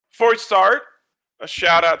Before we start, a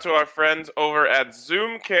shout out to our friends over at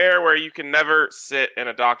Zoom Care, where you can never sit in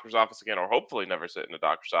a doctor's office again, or hopefully never sit in a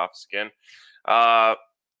doctor's office again.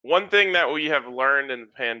 One thing that we have learned in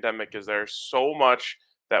the pandemic is there's so much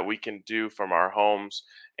that we can do from our homes.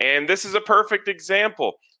 And this is a perfect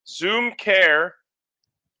example. Zoom Care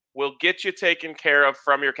will get you taken care of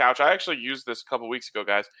from your couch. I actually used this a couple weeks ago,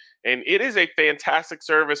 guys, and it is a fantastic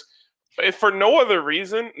service if for no other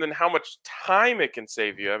reason than how much time it can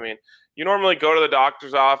save you. I mean, you normally go to the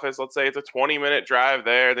doctor's office, let's say it's a 20-minute drive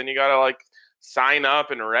there, then you got to sign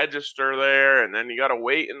up and register there, and then you got to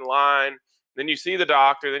wait in line. Then you see the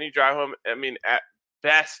doctor, then you drive home. I mean, at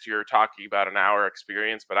best, you're talking about an hour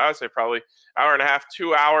experience, but I would say probably hour and a half,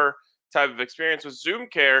 2 hour type of experience. With Zoom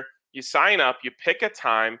Care, you sign up, you pick a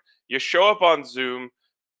time, you show up on Zoom.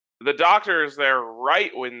 The doctor is there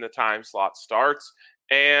right when the time slot starts,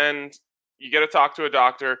 and you get to talk to a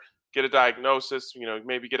doctor, get a diagnosis,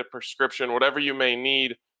 maybe get a prescription, whatever you may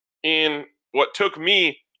need in what took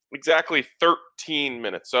me exactly 13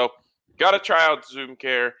 minutes. So got to try out Zoom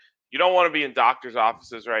Care. You don't want to be in doctor's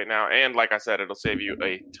offices right now. And like I said, it'll save you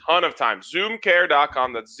a ton of time.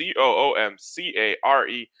 Zoomcare.com. That's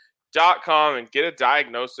ZOOMCARE.com, and get a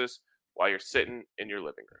diagnosis while you're sitting in your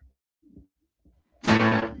living room.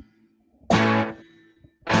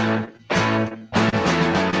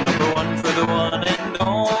 Number one for the one and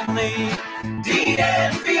only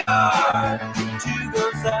DNVR. Two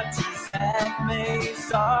girls that tease at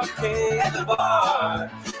Mace Arcade at the bar.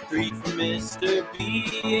 Three for Mr.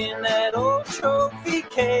 B in that old trophy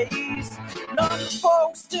case. None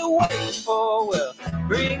folks to wait for, well,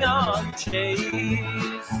 bring on the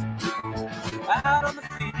chase. Out on the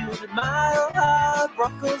field, a mile high,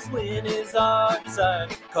 Broncos win is our desire.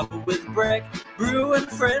 Coupled with Breck, brewing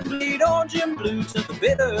friendly, orange and blue to the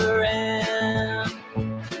bitter end.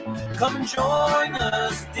 Come and join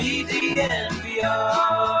us, DNVR.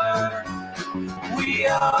 We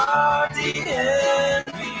are DNVR.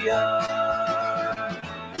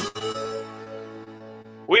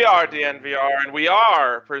 We are DNVR, and we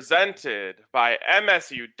are presented by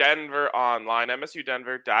MSU Denver Online.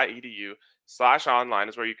 MSUdenver.edu/online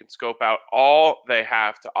is where you can scope out all they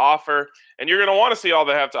have to offer. And you're going to want to see all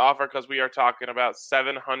they have to offer because we are talking about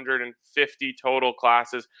 750 total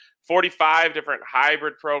classes, 45 different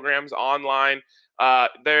hybrid programs online.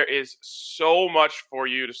 There is so much for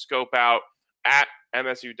you to scope out at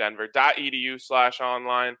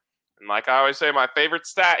MSUdenver.edu/online. And like I always say, my favorite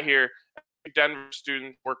stat here, Denver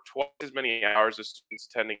students work twice as many hours as students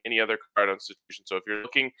attending any other Colorado institution. So if you're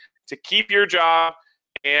looking to keep your job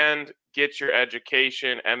and get your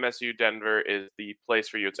education, MSU Denver is the place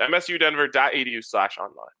for you. It's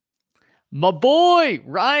MSUdenver.edu/online. My boy,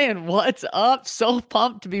 Ryan, what's up? So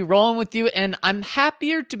pumped to be rolling with you. And I'm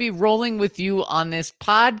happier to be rolling with you on this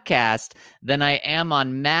podcast than I am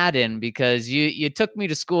on Madden, because you took me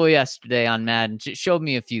to school yesterday on Madden. It showed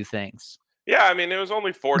me a few things. Yeah, I mean, it was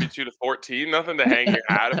only 42-14. Nothing to hang your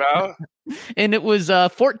hat about. And it was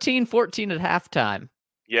 14-14 at halftime.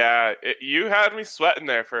 Yeah, you had me sweating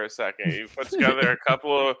there for a second. You put together a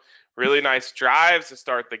couple of really nice drives to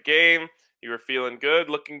start the game. You were feeling good,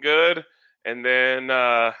 looking good. And then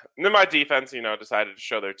my defense, decided to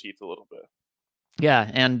show their teeth a little bit. Yeah,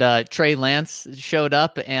 and Trey Lance showed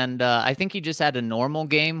up, and I think he just had a normal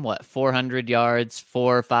game. 400 yards,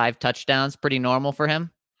 4 or 5 touchdowns. Pretty normal for him.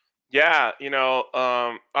 Yeah,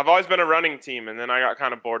 I've always been a running team, and then I got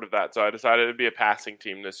kind of bored of that. So I decided to be a passing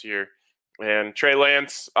team this year. And Trey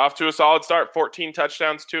Lance off to a solid start, 14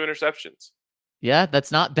 touchdowns, 2 interceptions. Yeah, that's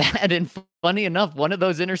not bad. And funny enough, one of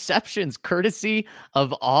those interceptions, courtesy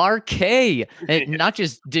of RK. And not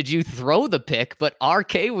just did you throw the pick, but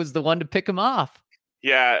RK was the one to pick him off.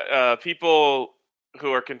 Yeah, people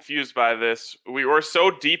who are confused by this, we were so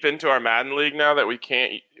deep into our Madden League now that we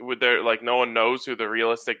can't, no one knows who the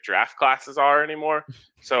realistic draft classes are anymore.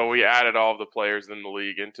 So we added all of the players in the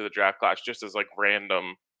league into the draft class just as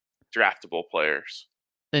random draftable players.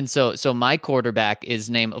 And so my quarterback is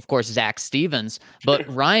named, of course, Zach Stevens, but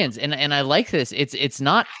Ryan's, and I like this. It's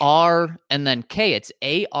not R and then K. It's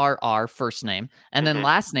ARR first name and then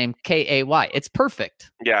last name KAY. It's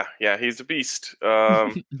perfect. Yeah, he's a beast.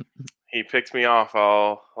 He picked me off.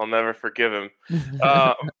 I'll never forgive him.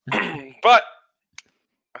 But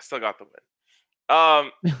I still got the win.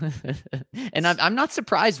 And I'm not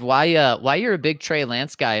surprised why you're a big Trey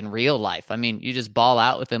Lance guy in real life. I mean, you just ball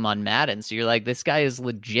out with him on Madden, so you're like, this guy is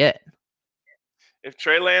legit. If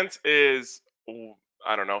Trey Lance is,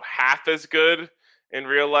 I don't know, half as good in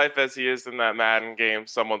real life as he is in that Madden game,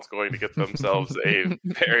 someone's going to get themselves a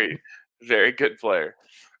very, very good player.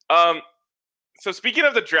 So speaking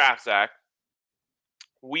of the draft, Zach,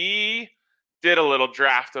 we did a little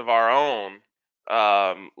draft of our own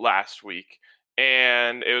last week.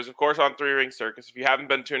 And it was, of course, on Three Ring Circus. If you haven't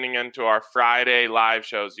been tuning into our Friday live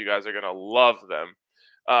shows, you guys are going to love them.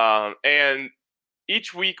 And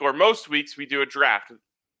each week, or most weeks, we do a draft.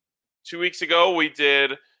 2 weeks ago, we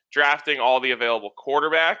did drafting all the available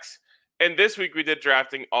quarterbacks. And this week, we did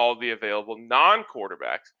drafting all the available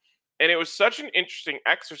non-quarterbacks. And it was such an interesting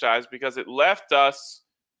exercise because it left us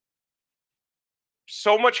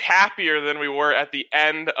so much happier than we were at the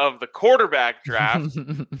end of the quarterback draft,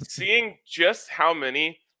 seeing just how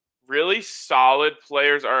many really solid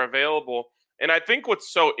players are available. And I think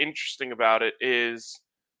what's so interesting about it is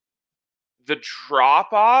the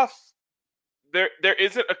drop-off. There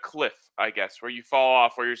isn't a cliff, I guess, where you fall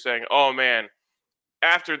off, where you're saying, oh, man,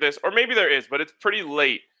 after this, or maybe there is, but it's pretty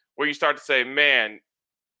late where you start to say, man,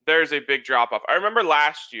 there's a big drop-off. I remember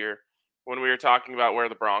last year when we were talking about where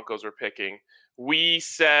the Broncos were picking, we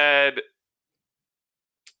said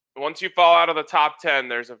once you fall out of the top 10,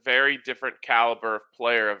 there's a very different caliber of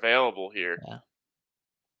player available here. Yeah.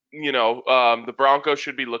 You know, the Broncos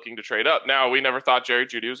should be looking to trade up. Now, we never thought Jerry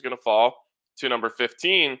Jeudy was going to fall to number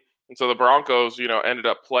 15, and so the Broncos, ended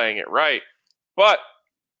up playing it right. But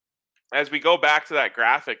as we go back to that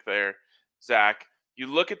graphic there, Zach, you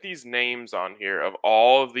look at these names on here of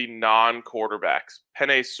all of the non-quarterbacks: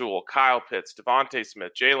 Penei Sewell, Kyle Pitts, Devontae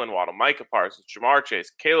Smith, Jalen Waddle, Micah Parsons, Jamar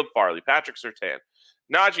Chase, Caleb Farley, Patrick Surtain,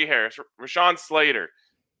 Najee Harris, Rashawn Slater,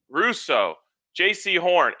 Russo, J.C.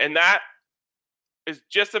 Horn. And that is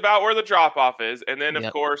just about where the drop-off is. And then,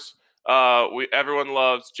 of course, everyone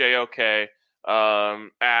loves JOK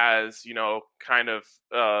as, kind of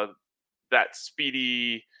that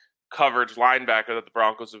speedy coverage linebacker that the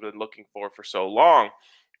Broncos have been looking for so long.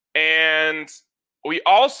 And we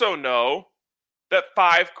also know that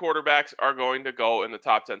 5 quarterbacks are going to go in the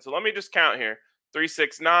top 10. So let me just count here. 3,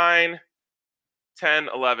 6, 9, 10,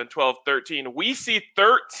 11, 12, 13. We see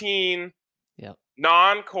 13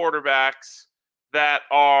 non-quarterbacks that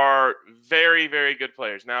are very, very good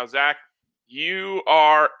players. Now, Zach, you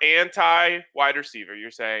are anti-wide receiver.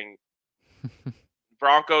 You're saying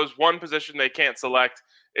Broncos, one position they can't select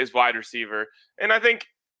is wide receiver. And I think,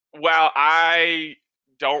 while I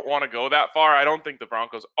don't want to go that far, I don't think the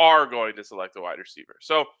Broncos are going to select a wide receiver.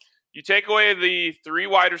 So you take away the 3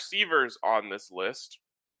 wide receivers on this list,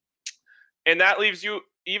 and that leaves you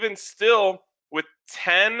even still with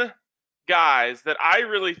 10 guys that I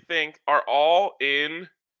really think are all in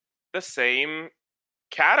the same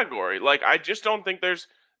category. Like, I just don't think there's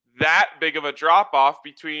that big of a drop-off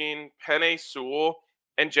between Penei Sewell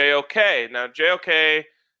and JOK. Now, JOK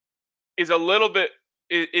is a little bit,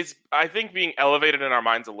 is I think being elevated in our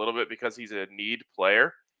minds a little bit because he's a need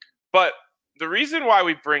player. But the reason why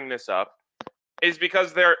we bring this up is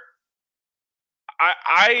because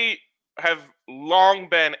I have long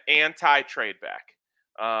been anti-trade back.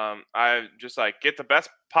 I just get the best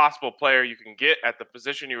possible player you can get at the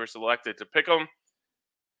position you were selected to pick them.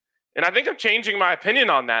 And I think I'm changing my opinion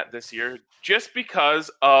on that this year just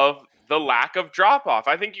because of the lack of drop-off.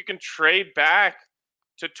 I think you can trade back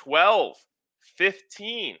to 12,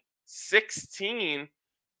 15, 16,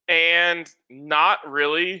 and not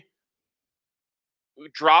really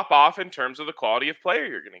drop off in terms of the quality of player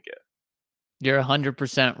you're going to get. You're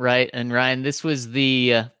 100% right. And Ryan, this was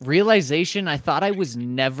the realization I thought I was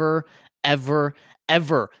never, ever,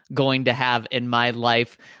 ever going to have in my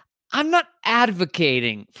life. I'm not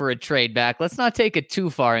advocating for a trade back. Let's not take it too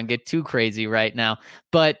far and get too crazy right now.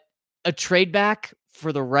 But a trade back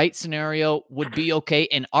for the right scenario would be okay.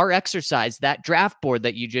 And our exercise, that draft board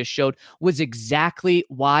that you just showed, was exactly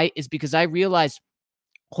why, is because I realized,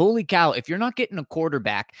 holy cow, if you're not getting a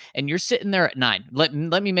quarterback and you're sitting there at 9, let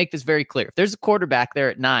me make this very clear. If there's a quarterback there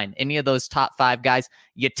at 9, any of those top 5 guys,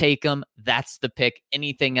 you take them. That's the pick.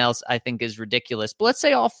 Anything else I think is ridiculous. But let's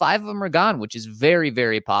say all 5 of them are gone, which is very,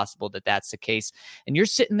 very possible that that's the case. And you're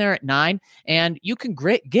sitting there at 9, and you can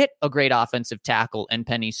get a great offensive tackle in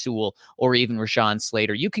Penei Sewell or even Rashawn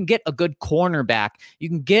Slater. You can get a good cornerback. You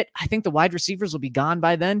can get, I think the wide receivers will be gone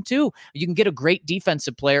by then too. You can get a great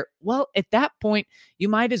defensive player. Well, at that point, you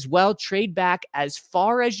might as well trade back as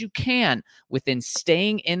far as you can within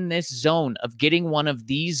staying in this zone of getting one of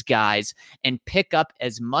these guys and pick up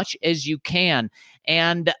as much as you can.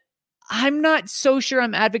 And I'm not so sure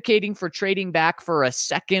I'm advocating for trading back for a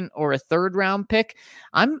second or a third round pick.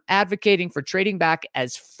 I'm advocating for trading back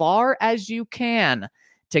as far as you can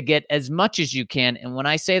to get as much as you can. And when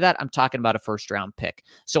I say that, I'm talking about a first round pick.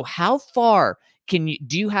 So how far do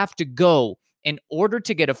you have to go in order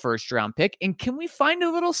to get a first round pick? And can we find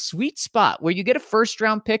a little sweet spot where you get a first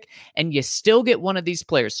round pick and you still get one of these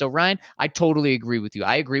players? So Ryan, I totally agree with you.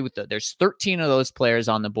 I agree with there's 13 of those players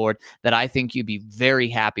on the board that I think you'd be very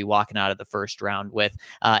happy walking out of the first round with.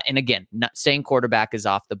 And again, not saying quarterback is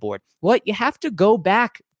off the board. Well, you have to go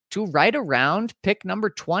back to right around pick number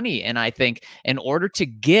 20. And I think in order to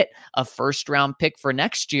get a first round pick for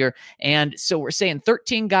next year. And so we're saying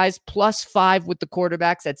 13 guys plus 5 with the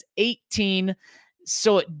quarterbacks. That's 18.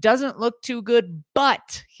 So it doesn't look too good.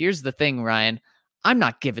 But here's the thing, Ryan. I'm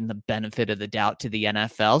not giving the benefit of the doubt to the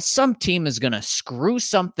NFL. Some team is going to screw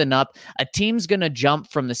something up. A team's going to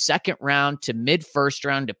jump from the second round to mid-first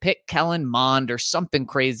round to pick Kellen Mond or something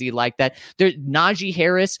crazy like that. Najee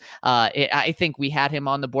Harris, I think we had him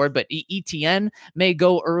on the board, but ETN may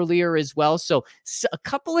go earlier as well. So a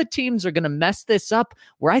couple of teams are going to mess this up,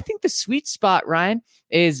 where I think the sweet spot, Ryan,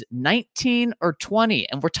 is 19 or 20.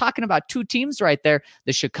 And we're talking about two teams right there,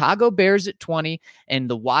 the Chicago Bears at 20 and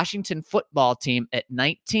the Washington football team at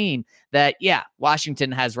 19. That, yeah,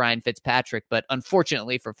 Washington has Ryan Fitzpatrick, but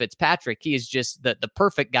unfortunately for Fitzpatrick, he is just the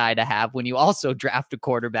perfect guy to have when you also draft a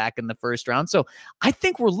quarterback in the first round. So I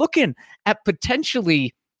think we're looking at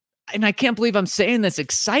potentially, and I can't believe I'm saying this,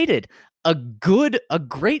 excited, a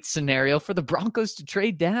great scenario for the Broncos to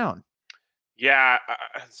trade down. Yeah,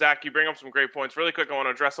 Zach, you bring up some great points. Really quick, I want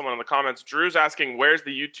to address someone in the comments. Drew's asking, where's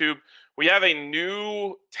the YouTube? We have a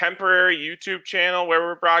new temporary YouTube channel where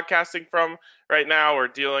we're broadcasting from right now. We're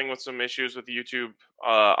dealing with some issues with YouTube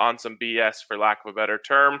on some BS, for lack of a better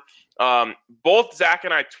term. Both Zach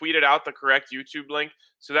and I tweeted out the correct YouTube link,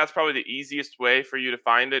 so that's probably the easiest way for you to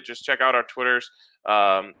find it. Just check out our Twitters.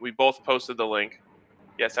 We both posted the link.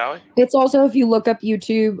 Yes, Allie? It's also, if you look up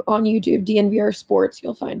YouTube on YouTube, DNVR Sports,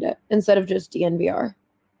 you'll find it instead of just DNVR.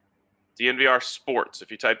 DNVR Sports.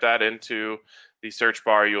 If you type that into the search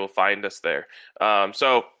bar, you'll find us there.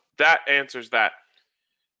 So that answers that.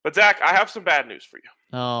 But Zach, I have some bad news for you.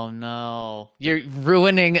 Oh, no. You're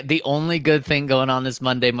ruining the only good thing going on this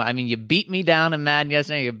Monday. I mean, you beat me down in Madden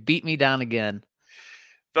yesterday. You beat me down again.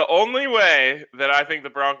 The only way that I think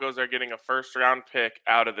the Broncos are getting a first-round pick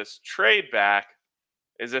out of this trade back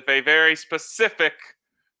is if a very specific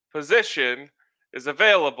position is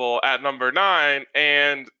available at number 9.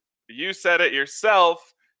 And you said it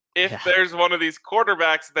yourself. If there's one of these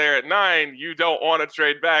quarterbacks there at 9, you don't want to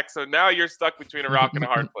trade back. So now you're stuck between a rock and a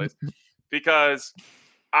hard place. Because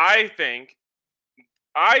I think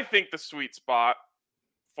the sweet spot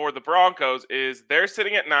for the Broncos is they're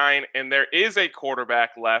sitting at 9 and there is a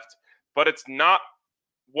quarterback left, but it's not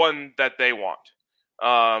one that they want.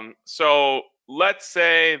 So let's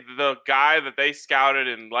say the guy that they scouted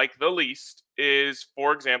and like the least is,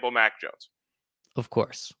 for example, Mac Jones. Of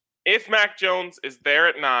course. If Mac Jones is there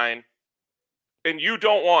at 9 and you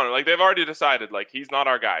don't want it, like they've already decided, like he's not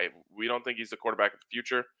our guy. We don't think he's the quarterback of the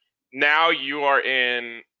future. Now you are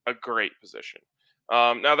in a great position.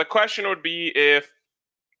 Now the question would be if,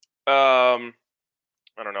 I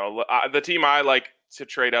don't know, the team I like to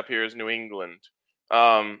trade up here is New England.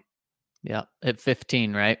 Yeah, at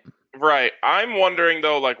 15, right? Right. I'm wondering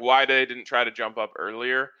though, like why they didn't try to jump up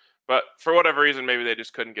earlier, but for whatever reason, maybe they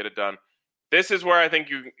just couldn't get it done. This is where I think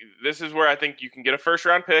you can get a first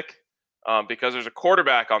round pick because there's a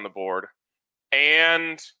quarterback on the board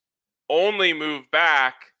and only move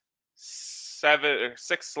back 7 or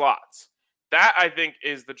 6 slots. That I think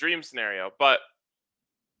is the dream scenario, but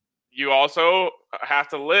you also have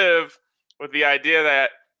to live with the idea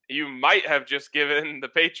that you might have just given the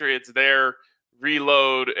Patriots their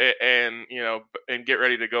reload and get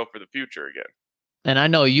ready to go for the future again. And I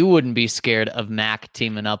know you wouldn't be scared of Mac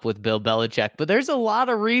teaming up with Bill Belichick, but there's a lot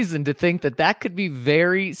of reason to think that could be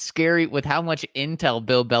very scary with how much intel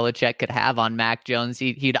Bill Belichick could have on Mac Jones.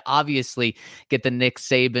 He'd obviously get the Nick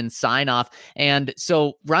Saban sign off. And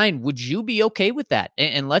so, Ryan, would you be okay with that?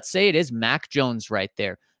 And let's say it is Mac Jones right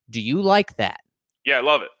there. Do you like that? Yeah, I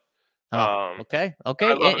love it. Okay.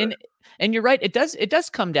 And you're right. It does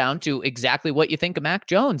come down to exactly what you think of Mac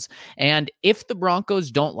Jones. And if the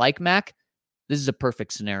Broncos don't like Mac, this is a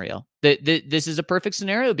perfect scenario. This is a perfect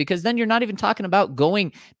scenario because then you're not even talking about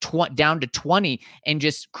going down to 20 and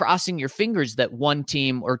just crossing your fingers that one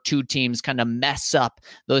team or two teams kind of mess up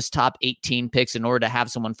those top 18 picks in order to have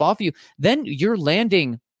someone fall for you. Then you're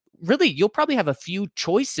landing. Really, you'll probably have a few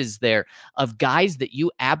choices there of guys that you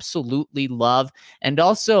absolutely love. And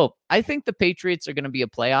also, I think the Patriots are going to be a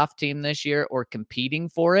playoff team this year or competing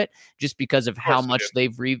for it just because of how much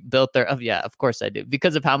they've rebuilt their, of course I do,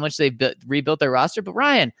 because of how much they've rebuilt their roster. But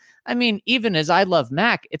Ryan, I mean, even as I love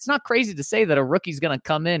Mac, it's not crazy to say that a rookie's going to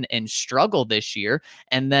come in and struggle this year.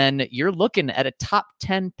 And then you're looking at a top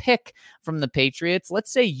 10 pick from the Patriots.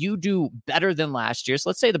 Let's say you do better than last year.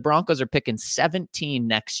 So let's say the Broncos are picking 17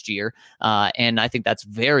 next year. And I think that's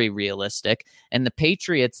very realistic. And the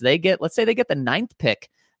Patriots, let's say they get the 9th pick.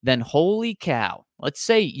 Then holy cow, let's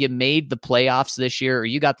say you made the playoffs this year or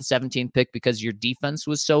you got the 17th pick because your defense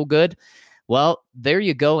was so good. Well, there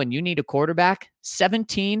you go. And you need a quarterback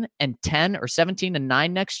 17-10 or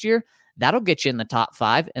 17-9 next year. That'll get you in the top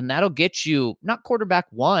 5, and that'll get you not quarterback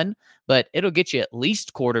 1, but it'll get you at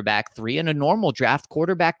least quarterback 3 and a normal draft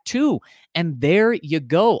quarterback 2. And there you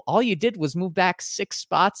go. All you did was move back 6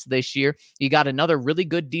 spots this year. You got another really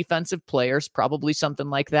good defensive players, probably something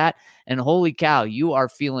like that. And holy cow, you are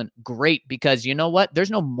feeling great because you know what?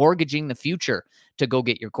 There's no mortgaging the future to go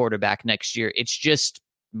get your quarterback next year. It's just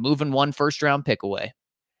moving 1 first-round pick away.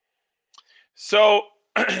 So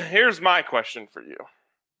here's my question for you.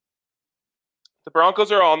 The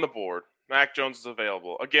Broncos are on the board. Mac Jones is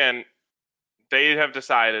available. Again, they have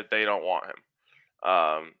decided they don't want him.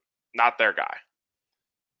 Not their guy.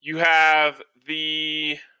 You have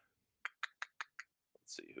let's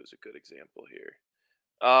see, who's a good example here.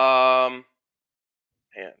 Man,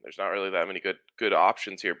 there's not really that many good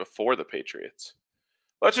options here before the Patriots.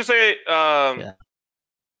 Let's just say the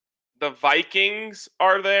Vikings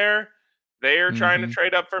are there. They are trying to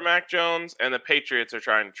trade up for Mac Jones, and the Patriots are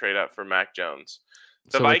trying to trade up for Mac Jones.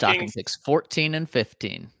 So we're talking picks 14 and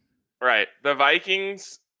 15. Right. The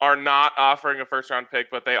Vikings are not offering a first-round pick,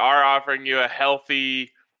 but they are offering you a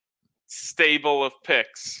healthy stable of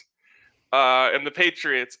picks. And the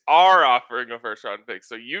Patriots are offering a first-round pick.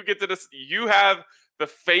 So you get to you have the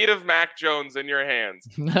fate of Mac Jones in your hands.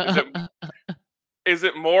 Is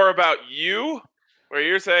it more about you, where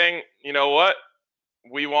you're saying, you know what?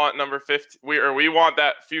 We want number 50, we want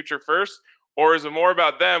that future first, or is it more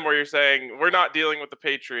about them where you're saying we're not dealing with the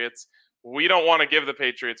Patriots, we don't want to give the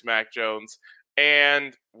Patriots Mac Jones,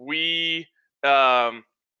 and we and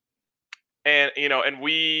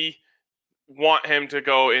we want him to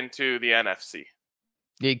go into the NFC.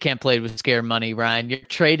 You can't play with scare money, Ryan. You're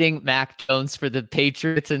trading Mac Jones for the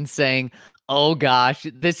Patriots and saying, "Oh gosh,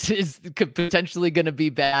 this is potentially going to be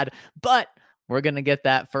bad," but we're going to get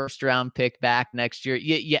that first-round pick back next year.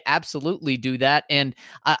 You absolutely do that. And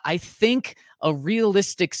I think a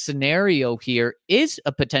realistic scenario here is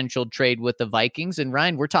a potential trade with the Vikings. And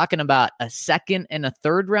Ryan, we're talking about a 2nd and a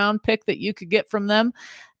 3rd-round pick that you could get from them.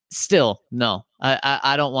 Still, no,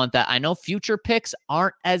 I don't want that. I know future picks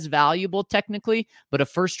aren't as valuable technically, but a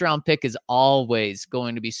first-round pick is always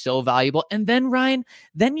going to be so valuable. And then, Ryan,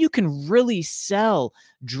 then you can really sell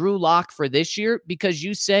Drew Lock for this year because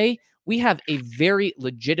you say, we have a very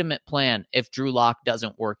legitimate plan if Drew Lock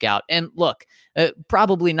doesn't work out. And look,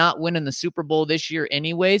 probably not winning the Super Bowl this year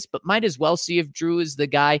anyways, but might as well see if Drew is the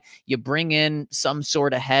guy. You bring in some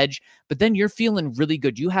sort of hedge, but then you're feeling really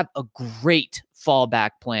good. You have a great fallback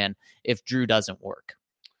plan if Drew doesn't work.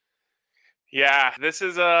 Yeah, this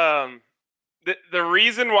is the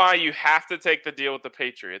reason why you have to take the deal with the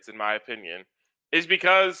Patriots, in my opinion, is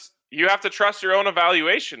because you have to trust your own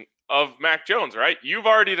evaluation of Mac Jones, right? You've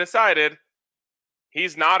already decided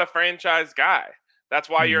he's not a franchise guy. That's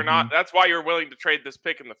why you're not. That's why you're willing to trade this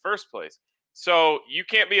pick in the first place. So you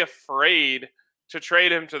can't be afraid to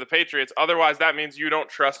trade him to the Patriots. Otherwise, that means you don't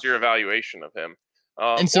trust your evaluation of him,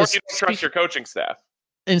 and so or you don't trust your coaching staff.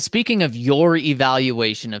 And speaking of your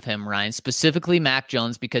evaluation of him, Ryan, specifically Mac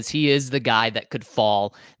Jones, because he is the guy that could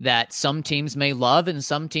fall, that some teams may love and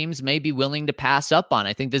some teams may be willing to pass up on.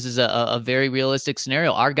 I think this is a very realistic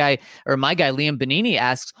scenario. My guy, Liam Benini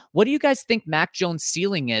asks, what do you guys think Mac Jones'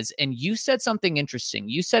 ceiling is? And you said something interesting.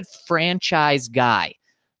 You said franchise guy.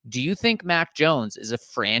 Do you think Mac Jones is a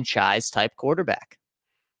franchise type quarterback?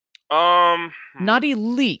 Not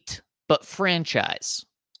elite, but franchise.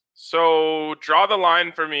 So draw the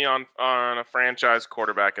line for me on a franchise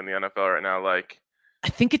quarterback in the NFL right now. Like, I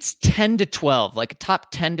think it's 10 to 12, like a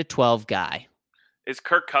top 10 to 12 guy. Is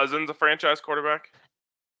Kirk Cousins a franchise quarterback?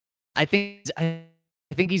 I think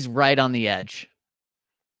he's right on the edge.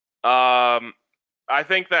 I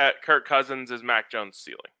think that Kirk Cousins is Mac Jones'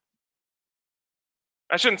 ceiling.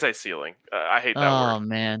 I shouldn't say ceiling. I hate that word. Oh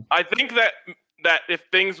man. I think that if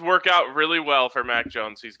things work out really well for Mac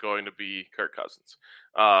Jones, he's going to be Kirk Cousins.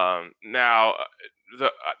 Now,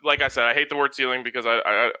 like I said, I hate the word ceiling because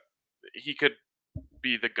he could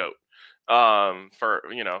be the GOAT for,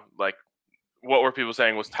 like what were people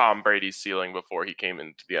saying was Tom Brady's ceiling before he came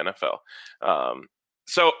into the NFL.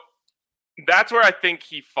 So that's where I think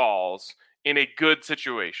he falls in a good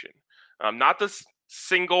situation. Not the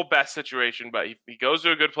single best situation, but he goes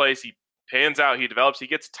to a good place. He pans out. He develops. He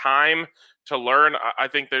gets time to learn. I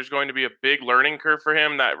think there's going to be a big learning curve for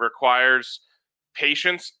him that requires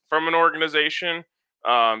patience from an organization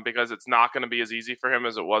because it's not going to be as easy for him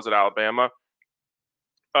as it was at Alabama.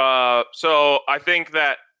 So I think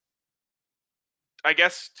that, I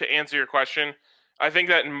guess to answer your question, I think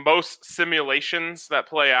that in most simulations that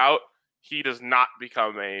play out, he does not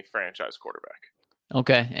become a franchise quarterback.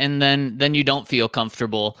 Okay, and then you don't feel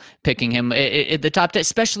comfortable picking him at the top 10,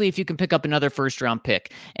 especially if you can pick up another first-round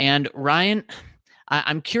pick. And Ryan,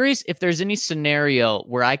 I'm curious if there's any scenario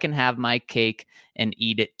where I can have my cake and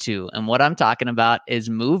eat it too. And what I'm talking about is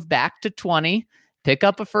move back to 20, pick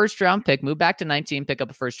up a first-round pick, move back to 19, pick up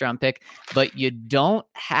a first-round pick, but you don't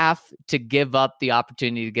have to give up the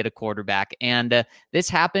opportunity to get a quarterback. And this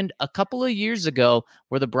happened a couple of years ago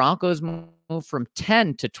where the Broncos moved from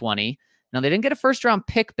 10 to 20. Now, they didn't get a first-round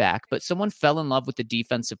pick back, but someone fell in love with the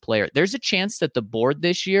defensive player. There's a chance that the board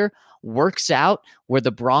this year works out where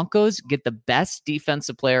the Broncos get the best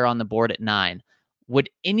defensive player on the board at 9. Would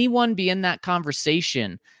anyone be in that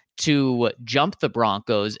conversation to jump the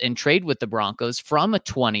Broncos and trade with the Broncos from a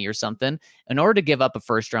 20 or something in order to give up a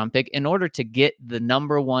first-round pick in order to get the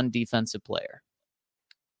number 1 defensive player?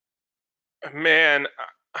 Man,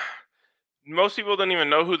 most people don't even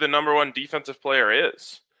know who the number 1 defensive player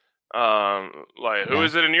is. Who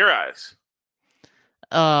is it in your eyes?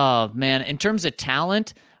 Oh, man. In terms of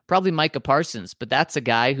talent, probably Micah Parsons, but that's a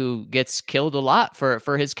guy who gets killed a lot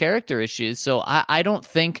for his character issues. So I don't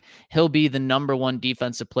think he'll be the number 1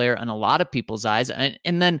 defensive player in a lot of people's eyes.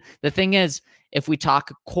 And then the thing is, if we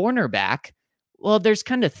talk cornerback, well, there's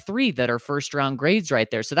kind of 3 that are first-round grades right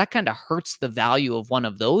there. So that kind of hurts the value of one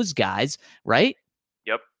of those guys, right?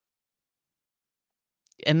 Yep.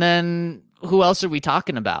 And then who else are we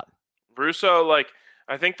talking about? Russo,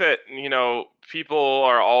 I think that, people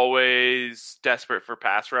are always desperate for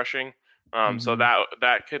pass rushing. So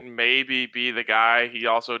that could maybe be the guy. He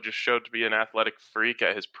also just showed to be an athletic freak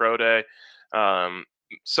at his pro day.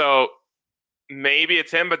 So maybe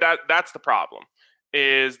it's him, but that's the problem.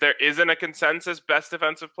 Is there isn't a consensus best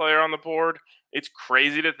defensive player on the board. It's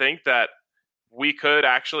crazy to think that we could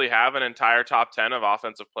actually have an entire top 10 of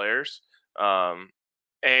offensive players.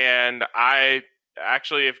 And I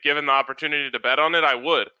actually, if given the opportunity to bet on it, I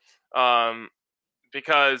would,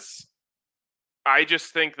 because I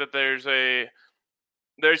just think that there's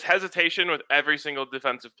hesitation with every single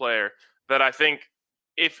defensive player that I think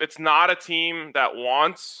if it's not a team that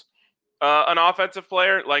wants an offensive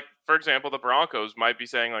player, like for example, the Broncos might be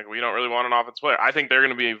saying we don't really want an offensive player. I think they're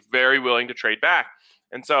going to be very willing to trade back.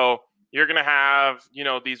 And so you're going to have,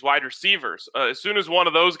 these wide receivers. As soon as one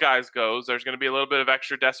of those guys goes, there's going to be a little bit of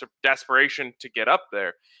extra desperation to get up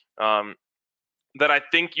there that I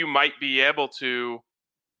think you might be able to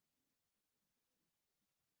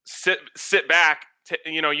sit back.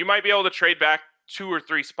 You might be able to trade back 2 or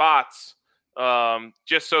 3 spots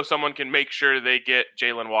just so someone can make sure they get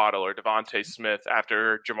Jalen Waddle or Devontae Smith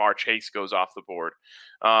after Jamar Chase goes off the board.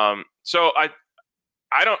 So I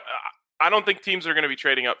don't think teams are going to be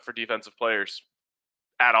trading up for defensive players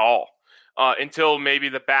at all until maybe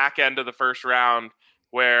the back end of the first round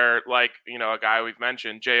where, a guy we've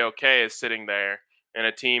mentioned, JOK, is sitting there and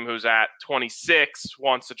a team who's at 26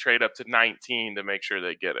 wants to trade up to 19 to make sure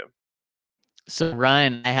they get him. So,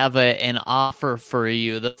 Ryan, I have an offer for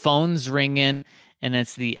you. The phone's ringing, and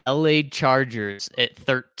it's the LA Chargers at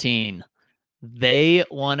 13. They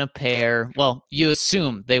want to pair. Well, you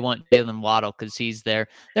assume they want Jalen Waddle because he's there.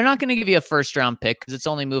 They're not going to give you a first-round pick because it's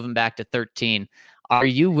only moving back to 13. Are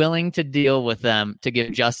you willing to deal with them to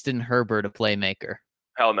give Justin Herbert a playmaker?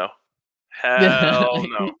 Hell no. Hell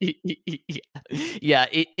no. Yeah,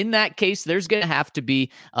 in that case, there's going to have to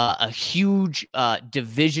be a huge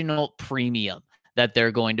divisional premium that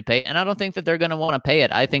they're going to pay. And I don't think that they're going to want to pay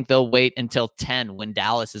it. I think they'll wait until 10 when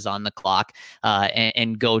Dallas is on the clock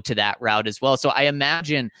and go to that route as well. So I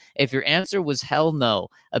imagine if your answer was hell no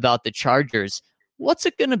about the Chargers, what's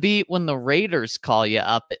it going to be when the Raiders call you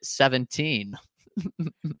up at 17?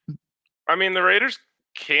 I mean, the Raiders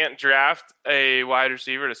can't draft a wide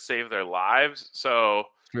receiver to save their lives. So,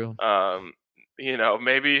 True.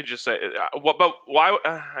 Maybe you just say, but why?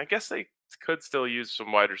 I guess they could still use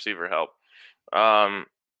some wide receiver help. Yeah,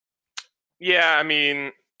 I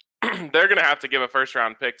mean, they're going to have to give a first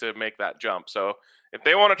round pick to make that jump. So if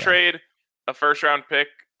they want to trade a first round pick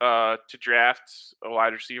to draft a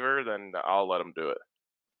wide receiver, then I'll let them do it.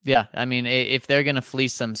 Yeah, I mean, if they're going to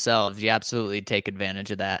fleece themselves, you absolutely take advantage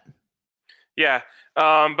of that. Yeah,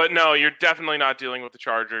 but no, you're definitely not dealing with the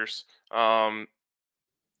Chargers, and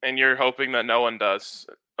you're hoping that no one does,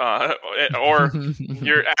 or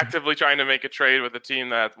you're actively trying to make a trade with a team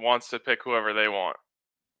that wants to pick whoever they want.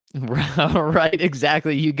 Right,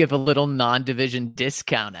 exactly. You give a little non-division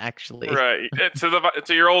discount, actually. Right,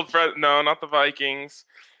 to your old friend. No, not the Vikings.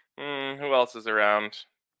 Who else is around?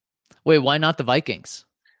 Wait, why not the Vikings?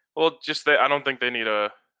 Well, I don't think they need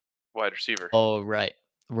a wide receiver. Oh, right,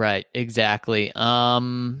 exactly.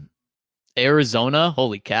 Arizona,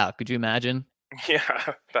 holy cow, could you imagine?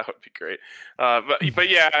 Yeah, that would be great. But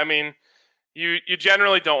yeah, I mean, you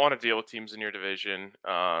generally don't want to deal with teams in your division,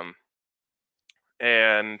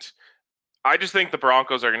 and I just think the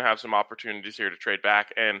Broncos are going to have some opportunities here to trade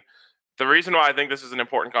back. And the reason why I think this is an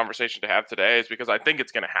important conversation to have today is because I think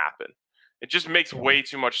it's going to happen. It just makes way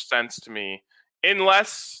too much sense to me,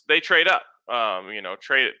 unless they trade up.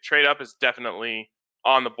 Trade up is definitely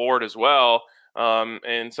on the board as well.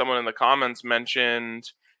 And someone in the comments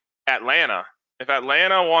mentioned Atlanta. If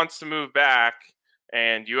Atlanta wants to move back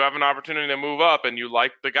and you have an opportunity to move up and you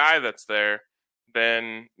like the guy that's there,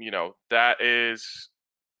 then, that is,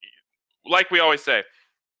 like we always say,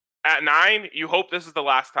 at 9, you hope this is the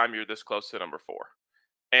last time you're this close to number 4.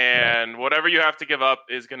 And whatever you have to give up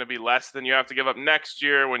is going to be less than you have to give up next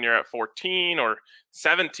year when you're at 14 or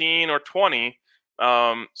 17 or 20.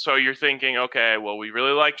 So you're thinking, okay, well, we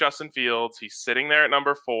really like Justin Fields. He's sitting there at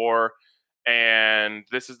number 4. And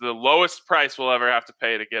this is the lowest price we'll ever have to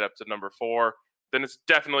pay to get up to number 4. Then it's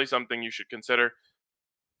definitely something you should consider.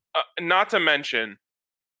 Not to mention,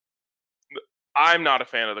 I'm not a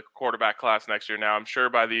fan of the quarterback class next year. Now, I'm sure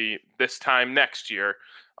by this time next year,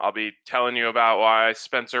 I'll be telling you about why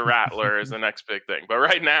Spencer Rattler is the next big thing. But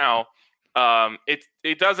right now,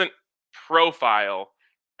 it doesn't profile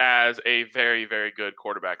as a very, very good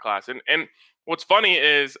quarterback class. And what's funny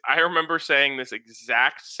is I remember saying this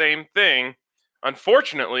exact same thing,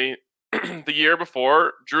 unfortunately, the year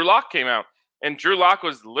before Drew Lock came out. And Drew Lock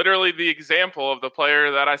was literally the example of the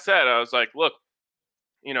player that I said. I was like, look,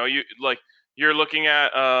 you're looking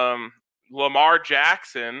at Lamar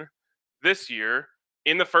Jackson this year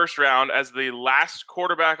in the first round as the last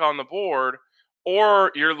quarterback on the board,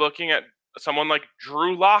 or you're looking at someone like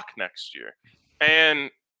Drew Lock next year.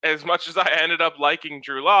 And as much as I ended up liking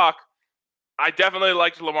Drew Lock, I definitely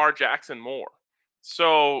liked Lamar Jackson more.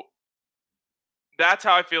 So that's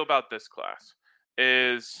how I feel about this class.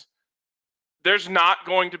 Is there's not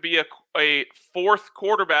going to be a fourth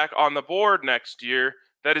quarterback on the board next year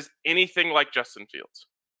that is anything like Justin Fields.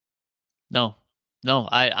 No,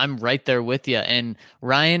 I'm right there with you. And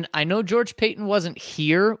Ryan, I know George Paton wasn't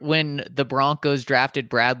here when the Broncos drafted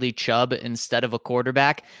Bradley Chubb instead of a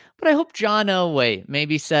quarterback, but I hope John Elway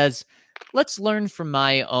maybe says, let's learn from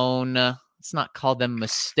my own, let's not call them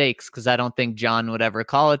mistakes because I don't think John would ever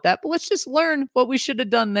call it that, but let's just learn what we should have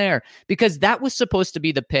done there, because that was supposed to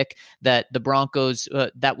be the pick that the Broncos,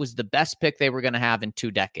 that was the best pick they were going to have in 2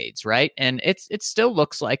 decades, right? And it still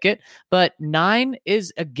looks like it, but 9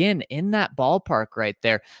 is again in that ballpark right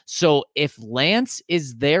there. So if Lance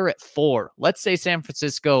is there at 4, let's say San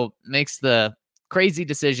Francisco makes the crazy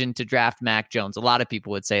decision to draft Mac Jones. A lot of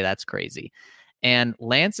people would say that's crazy. And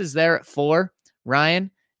Lance is there at 4, Ryan,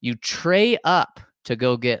 you trade up to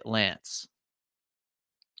go get Lance.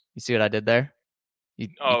 You see what I did there? You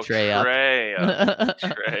trade up. Trey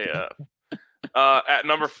up. At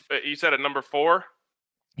you said at number 4?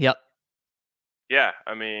 Yep. Yeah,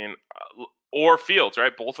 I mean, or Fields,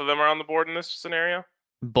 right? Both of them are on the board in this scenario.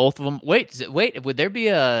 Both of them. Wait. Would there be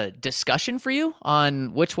a discussion for you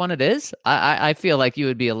on which one it is? I feel like you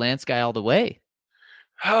would be a Lance guy all the way.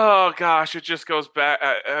 Oh, gosh, it just goes back.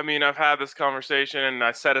 I mean, I've had this conversation, and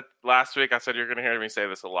I said it last week. I said you're going to hear me say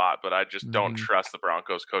this a lot, but I just don't trust the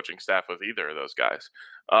Broncos coaching staff with either of those guys.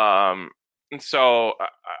 And so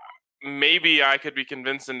maybe I could be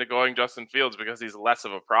convinced into going Justin Fields because he's less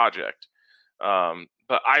of a project.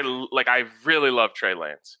 But I really love Trey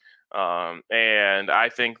Lance. And I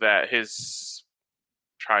think that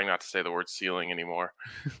trying not to say the word ceiling anymore.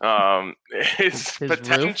 His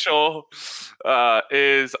potential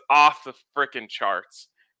is off the freaking charts.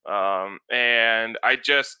 And I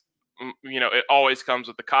just, it always comes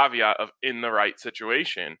with the caveat of in the right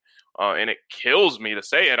situation. And it kills me to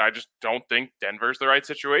say it. I just don't think Denver's the right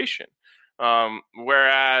situation.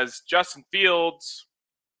 Whereas Justin Fields,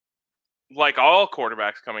 like all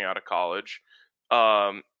quarterbacks coming out of college,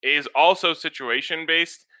 is also situation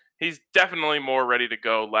based. He's definitely more ready to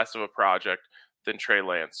go, less of a project than Trey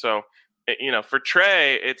Lance. So, for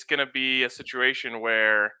Trey, it's going to be a situation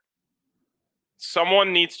where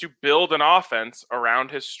someone needs to build an offense around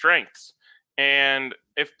his strengths. And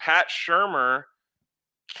if Pat Shurmur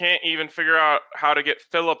can't even figure out how to get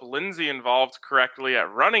Phillip Lindsay involved correctly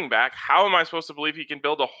at running back, how am I supposed to believe he can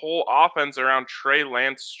build a whole offense around Trey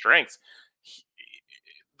Lance's strengths?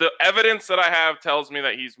 The evidence that I have tells me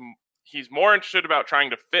that he's more interested about trying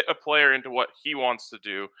to fit a player into what he wants to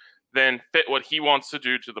do than fit what he wants to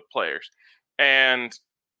do to the players. And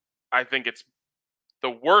I think it's the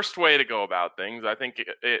worst way to go about things. I think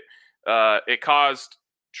it caused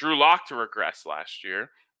Drew Lock to regress last year.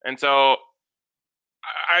 And so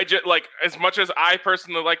I just, like, as much as I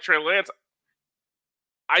personally like Trey Lance,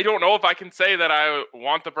 I don't know if I can say that I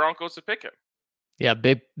want the Broncos to pick him. Yeah,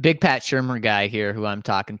 big Pat Shurmur guy here who I'm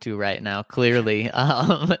talking to right now, clearly.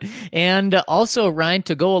 And also, Ryan,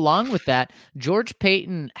 to go along with that, George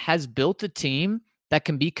Paton has built a team that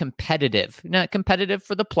can be competitive. Not competitive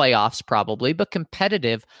for the playoffs, probably, but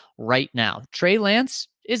competitive right now. Trey Lance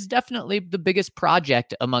is definitely the biggest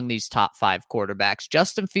project among these top 5 quarterbacks.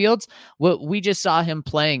 Justin Fields, we just saw him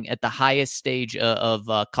playing at the highest stage of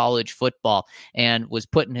college football and was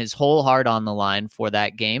putting his whole heart on the line for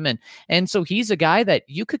that game. And so he's a guy that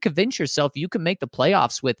you could convince yourself you can make the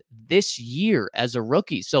playoffs with this year as a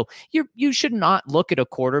rookie. So you should not look at a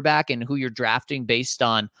quarterback and who you're drafting based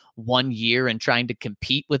on 1 year and trying to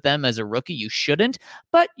compete with them as a rookie. You shouldn't,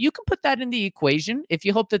 but you can put that in the equation. If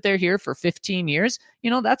you hope that they're here for 15 years,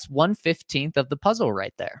 that's 1/15 of the puzzle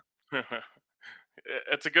right there.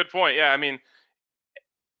 It's a good point. Yeah, I mean,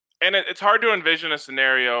 and it's hard to envision a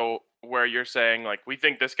scenario where you're saying, like, we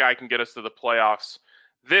think this guy can get us to the playoffs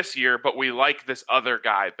this year, but we like this other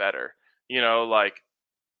guy better. Like,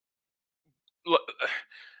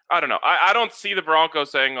 I don't know. I don't see the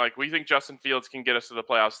Broncos saying, like, we think Justin Fields can get us to the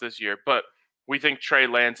playoffs this year, but we think Trey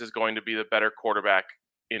Lance is going to be the better quarterback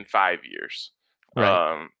in 5 years.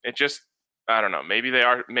 Right. It just, I don't know.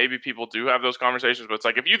 Maybe people do have those conversations, but it's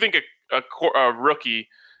like, if you think a rookie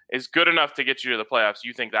is good enough to get you to the playoffs,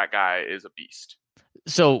 you think that guy is a beast.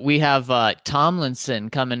 So we have Tomlinson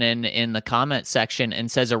coming in the comment section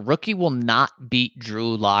and says a rookie will not beat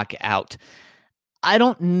Drew Lock out. I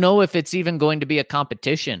don't know if it's even going to be a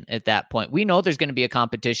competition at that point. We know there's going to be a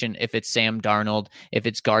competition if it's Sam Darnold, if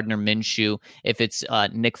it's Gardner Minshew, if it's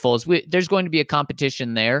Nick Foles. There's going to be a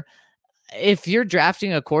competition there. If you're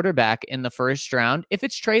drafting a quarterback in the first round, if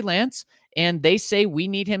it's Trey Lance and they say we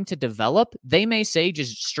need him to develop, they may say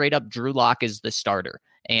just straight up Drew Lock is the starter.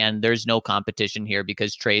 And there's no competition here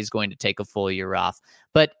because Trey's going to take a full year off.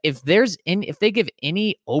 But if they give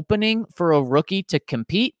any opening for a rookie to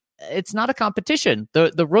compete, it's not a competition.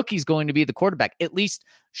 The rookie's going to be the quarterback, at least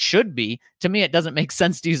should be. To me, it doesn't make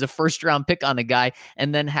sense to use a first round pick on a guy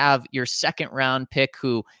and then have your second round pick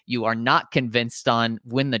who you are not convinced on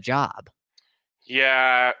win the job.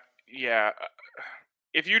 Yeah.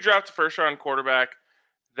 If you draft a first round quarterback,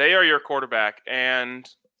 they are your quarterback. And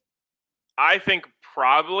I think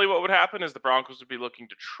probably what would happen is the Broncos would be looking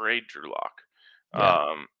to trade Drew Lock.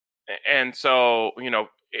 Yeah. And so,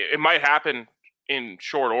 it might happen in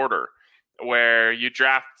short order where you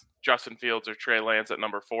draft Justin Fields or Trey Lance at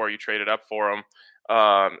number 4, you trade it up for him.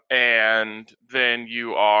 And then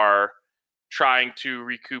you are trying to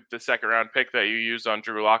recoup the second round pick that you used on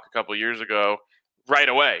Drew Lock a couple years ago right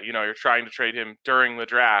away. You're trying to trade him during the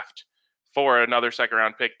draft for another second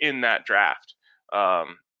round pick in that draft.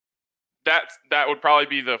 That would probably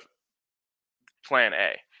be the plan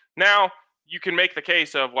A. Now you can make the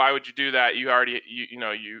case of why would you do that? You already,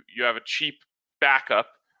 you have a cheap backup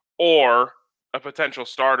or a potential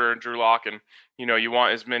starter in Drew Lock, and you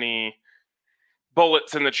want as many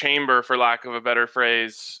bullets in the chamber, for lack of a better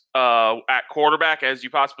phrase, at quarterback as you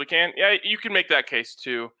possibly can. Yeah, you can make that case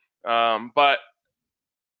too. But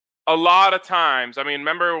a lot of times, I mean,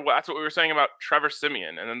 remember that's what we were saying about Trevor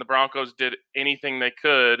Siemian, and then the Broncos did anything they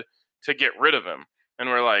could to get rid of him, and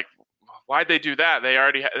we're like, why'd they do that? They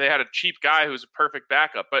had a cheap guy who's a perfect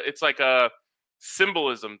backup, but it's like a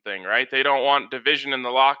symbolism thing, right? They don't want division in the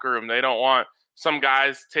locker room. They don't want some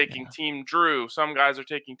guys taking Team Drew. Some guys are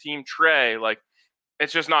taking Team Trey. Like,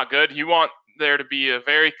 it's just not good. You want there to be a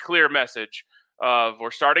very clear message of, we're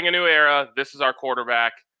starting a new era. This is our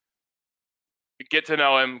quarterback. Get to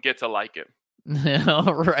know him. Get to like him.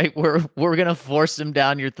 All right, we're gonna force him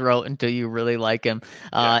down your throat until you really like him.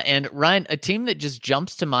 And Ryan, a team that just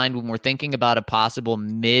jumps to mind when we're thinking about a possible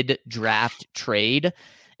mid-draft trade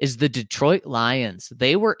is the Detroit Lions.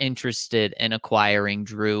 They were interested in acquiring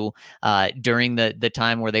Drew during the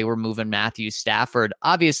time where they were moving Matthew Stafford.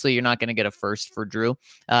 Obviously, you're not going to get a first for Drew.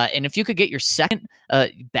 And if you could get your second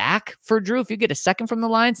back for Drew, if you get a second from the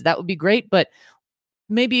Lions, that would be great. But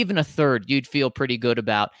maybe even a third you'd feel pretty good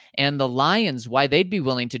about. And the Lions, why they'd be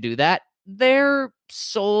willing to do that, they're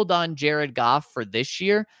sold on Jared Goff for this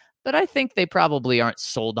year, but I think they probably aren't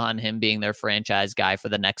sold on him being their franchise guy for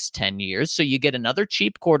the next 10 years. So you get another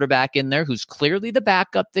cheap quarterback in there who's clearly the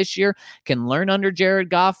backup this year, can learn under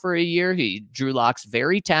Jared Goff for a year. Drew Lock's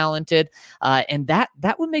very talented, and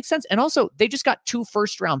that would make sense. And also, they just got 2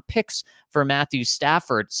 first-round picks for Matthew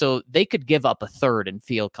Stafford, so they could give up a third and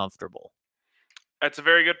feel comfortable. That's a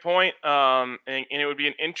very good point. And it would be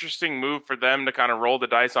an interesting move for them to kind of roll the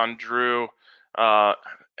dice on Drew.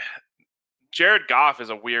 Jared Goff is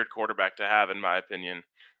a weird quarterback to have, in my opinion.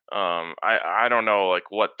 I don't know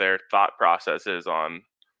like what their thought process is on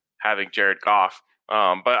having Jared Goff.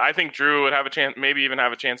 But I think Drew would have a chance, maybe even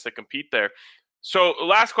have a chance to compete there. So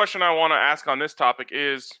last question I want to ask on this topic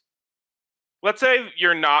is, let's say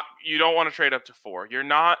you don't want to trade up to 4. You're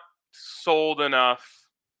not sold enough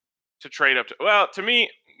to trade up to, to me,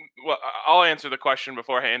 I'll answer the question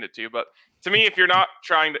before I hand it to you, but to me, if you're not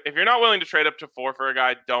willing to trade up to 4 for a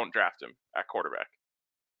guy, don't draft him at quarterback.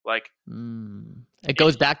 Like, it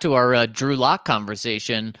goes back to our Drew Lock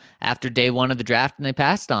conversation after day 1 of the draft, and they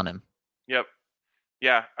passed on him. Yep.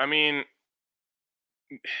 Yeah. I mean,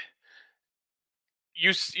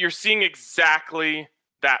 you're seeing exactly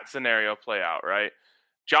that scenario play out, right?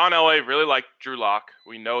 John Elway really liked Drew Lock.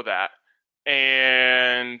 We know that.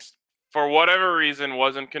 And for whatever reason,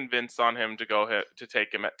 wasn't convinced on him to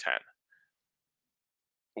take him at 10.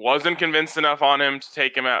 Wasn't convinced enough on him to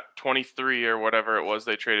take him at 23 or whatever it was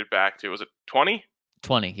they traded back to. Was it 20?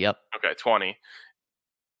 20, yep. Okay, 20.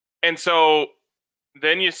 And so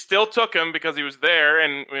then you still took him because he was there,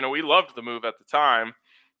 and we loved the move at the time.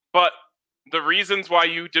 But the reasons why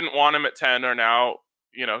you didn't want him at 10 are now,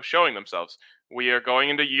 showing themselves. We are going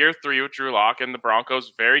into year 3 with Drew Lock, and the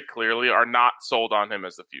Broncos very clearly are not sold on him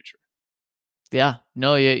as the future. Yeah,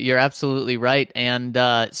 no, you're absolutely right. And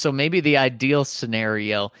so maybe the ideal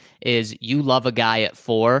scenario is you love a guy at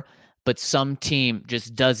 4, but some team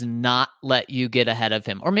just does not let you get ahead of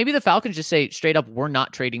him. Or maybe the Falcons just say straight up, we're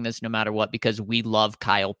not trading this no matter what because we love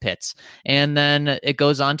Kyle Pitts. And then it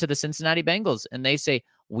goes on to the Cincinnati Bengals, and they say,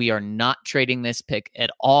 we are not trading this pick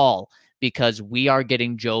at all because we are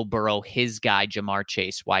getting Joe Burrow, his guy, Jamar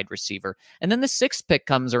Chase, wide receiver. And then the 6th pick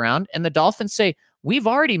comes around, and the Dolphins say, we've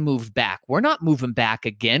already moved back. We're not moving back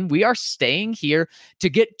again. We are staying here to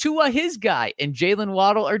get Tua, his guy, and Jalen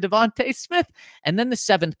Waddle or Devontae Smith. And then the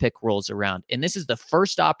 7th pick rolls around, and this is the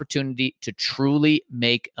first opportunity to truly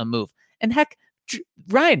make a move. And heck,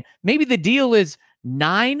 Ryan, maybe the deal is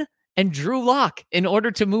 9 and Drew Lock in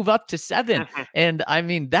order to move up to 7. And I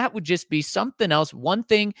mean, that would just be something else. One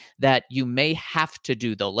thing that you may have to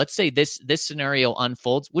do, though, let's say this scenario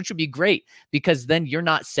unfolds, which would be great because then you're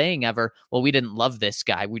not saying ever, well, we didn't love this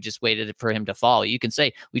guy. We just waited for him to fall. You can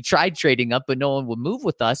say we tried trading up, but no one would move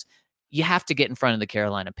with us. You have to get in front of the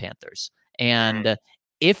Carolina Panthers. And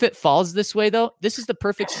if it falls this way, though, this is the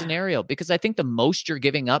perfect scenario because I think the most you're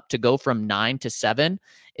giving up to go from 9 to 7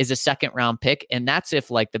 is a 2nd round pick. And that's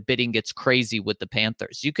if like the bidding gets crazy with the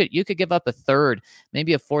Panthers. You could give up a 3rd,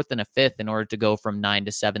 maybe a 4th and a 5th in order to go from 9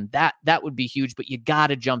 to 7. That would be huge, but you got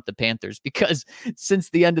to jump the Panthers because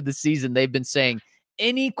since the end of the season, they've been saying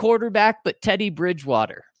any quarterback but Teddy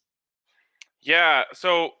Bridgewater. Yeah.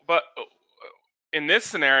 So, but in this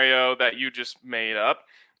scenario that you just made up,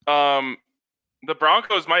 the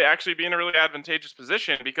Broncos might actually be in a really advantageous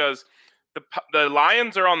position because the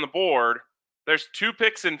Lions are on the board. There's 2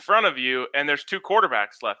 picks in front of you, and there's 2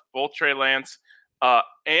 quarterbacks left. Both Trey Lance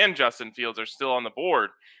and Justin Fields are still on the board.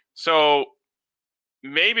 So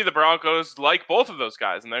maybe the Broncos like both of those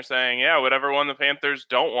guys, and they're saying, yeah, whatever one the Panthers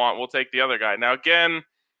don't want, we'll take the other guy. Now, again,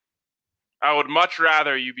 I would much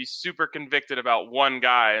rather you be super convicted about one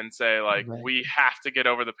guy and say, like, we have to get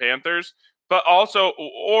over the Panthers. But also,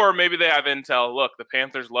 or maybe they have intel. Look, the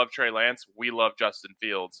Panthers love Trey Lance. We love Justin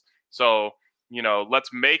Fields. So, let's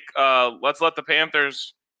let the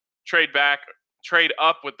Panthers trade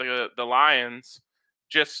up with the Lions,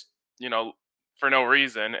 just, for no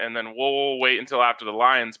reason. And then we'll wait until after the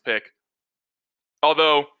Lions pick.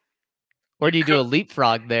 Although, or do you do a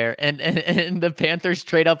leapfrog there and the Panthers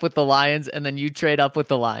trade up with the Lions and then you trade up with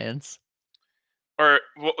the Lions? Or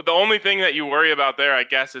the only thing that you worry about there, I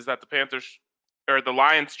guess, is that the Panthers or the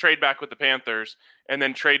Lions trade back with the Panthers and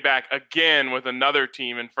then trade back again with another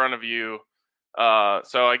team in front of you.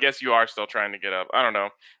 So I guess you are still trying to get up. I don't know.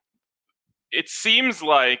 It seems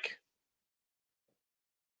like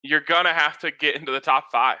you're going to have to get into the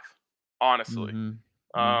top 5, honestly.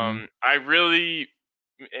 I really,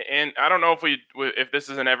 and I don't know if this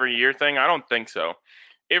is an every year thing. I don't think so.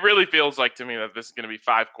 It really feels like to me that this is going to be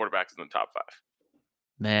 5 quarterbacks in the top 5.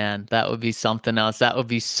 Man, that would be something else. That would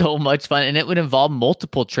be so much fun, and it would involve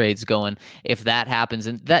multiple trades going if that happens.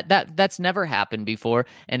 And that's never happened before,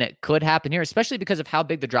 and it could happen here, especially because of how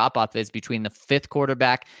big the drop off is between the 5th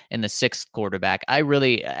quarterback and the 6th quarterback. I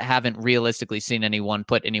really haven't realistically seen anyone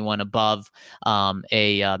put anyone above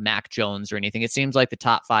a Mac Jones or anything. It seems like the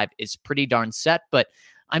top 5 is pretty darn set, but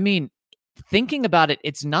I mean, thinking about it,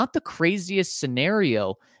 it's not the craziest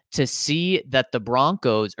scenario to see that the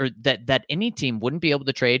Broncos or that any team wouldn't be able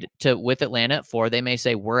to trade with Atlanta at 4. They may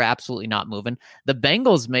say, we're absolutely not moving. The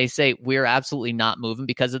Bengals may say, we're absolutely not moving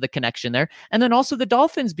because of the connection there. And then also the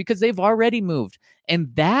Dolphins, because they've already moved.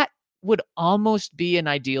 And that would almost be an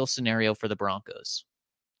ideal scenario for the Broncos.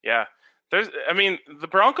 Yeah. The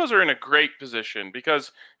Broncos are in a great position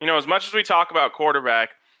because, as much as we talk about quarterback,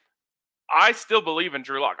 I still believe in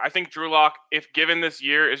Drew Lock. I think Drew Lock, if given this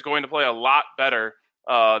year, is going to play a lot better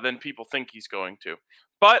than people think he's going to.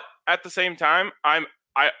 But at the same time, I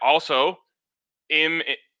also am,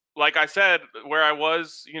 like I said, where I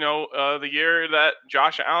was, the year that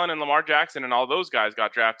Josh Allen and Lamar Jackson and all those guys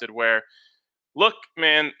got drafted, where, look,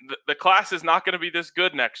 man, the class is not going to be this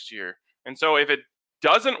good next year. And so if it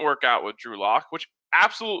doesn't work out with Drew Lock, which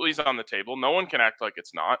absolutely is on the table, no one can act like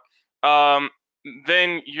it's not,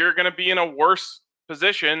 then you're going to be in a worse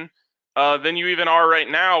position than you even are right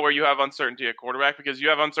now, where you have uncertainty at quarterback, because you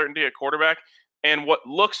have uncertainty at quarterback and what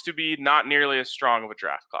looks to be not nearly as strong of a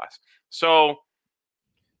draft class. So,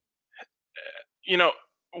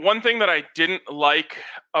 one thing that I didn't like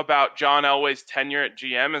about John Elway's tenure at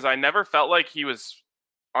GM is I never felt like he was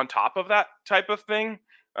on top of that type of thing.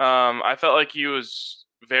 I felt like he was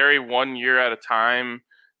very 1 year at a time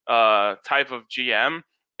type of GM.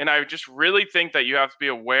 And I just really think that you have to be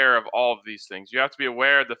aware of all of these things. You have to be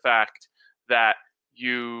aware of the fact that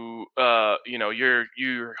you're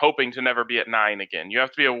hoping to never be at 9 again. You have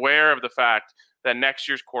to be aware of the fact that next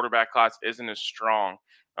year's quarterback class isn't as strong.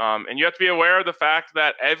 And you have to be aware of the fact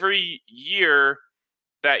that every year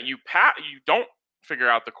that you don't figure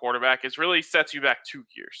out the quarterback, it really sets you back 2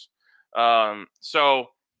 years. So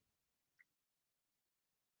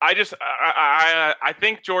I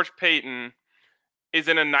think George Paton is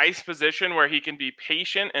in a nice position where he can be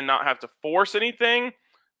patient and not have to force anything,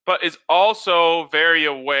 but is also very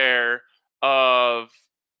aware of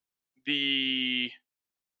the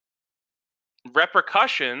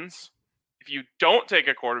repercussions. If you don't take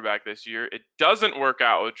a quarterback this year, it doesn't work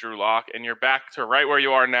out with Drew Lock, and you're back to right where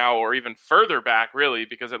you are now, or even further back, really,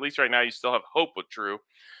 because at least right now you still have hope with Drew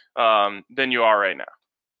than you are right now.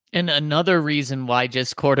 And another reason why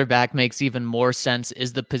just quarterback makes even more sense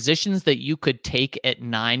is the positions that you could take at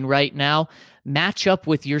 9 right now match up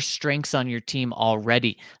with your strengths on your team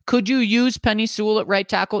already. Could you use Penei Sewell at right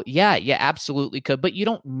tackle? Yeah, you absolutely could, but you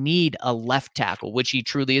don't need a left tackle, which he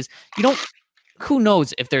truly is. Who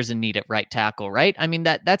knows if there's a need at right tackle, right? I mean,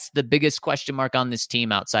 that's the biggest question mark on this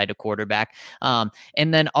team outside of quarterback. And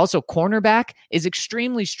then also cornerback is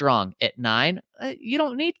extremely strong at 9. You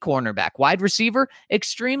don't need cornerback. Wide receiver,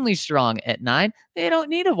 extremely strong at 9. They don't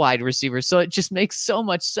need a wide receiver. So it just makes so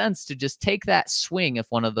much sense to just take that swing if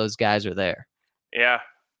one of those guys are there. Yeah,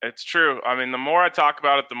 it's true. I mean, the more I talk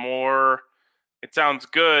about it, the more it sounds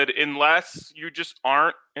good, unless you just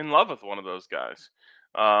aren't in love with one of those guys.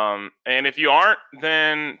 And if you aren't,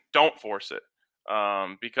 then don't force it,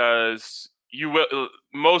 because you will,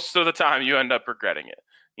 most of the time you end up regretting it.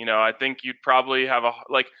 I think you'd probably have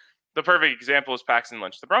the perfect example is Paxton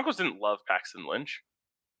Lynch. The Broncos didn't love Paxton Lynch.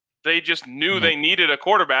 They just knew they needed a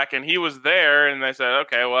quarterback, and he was there, and they said,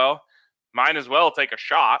 okay, well, might as well take a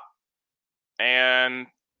shot. And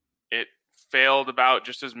it failed about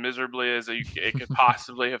just as miserably as it could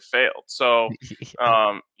possibly have failed. So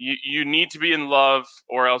you need to be in love,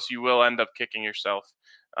 or else you will end up kicking yourself.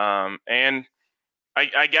 And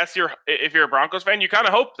I guess if you're a Broncos fan, you kind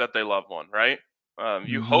of hope that they love one, right?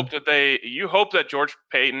 You hope that George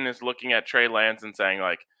Paton is looking at Trey Lance and saying,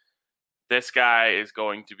 like, this guy is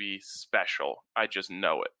going to be special. I just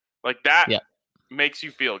know it. Like that makes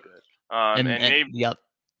you feel good.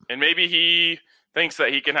 And maybe he thinks that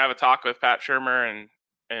he can have a talk with Pat Shurmur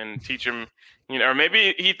and teach him, or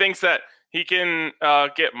maybe he thinks that he can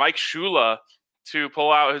get Mike Shula to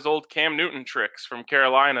pull out his old Cam Newton tricks from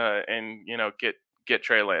Carolina and, get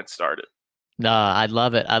Trey Lance started. I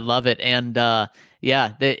love it. I love it. And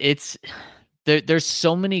there's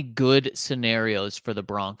so many good scenarios for the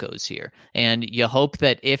Broncos here. And you hope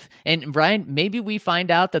that and Brian, maybe we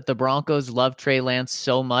find out that the Broncos love Trey Lance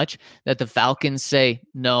so much that the Falcons say,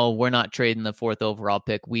 no, we're not trading the 4th overall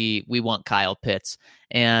pick. We want Kyle Pitts.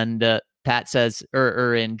 And Pat says,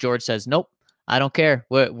 and George says, nope, I don't care.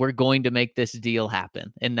 We're going to make this deal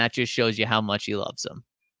happen. And that just shows you how much he loves him.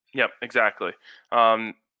 Yep, exactly.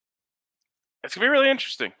 It's gonna be really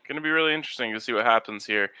interesting. Going to be really interesting to see what happens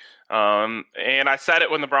here. And I said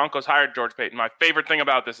it when the Broncos hired George Paton. My favorite thing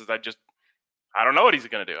about this is I don't know what he's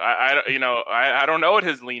going to do. I don't know what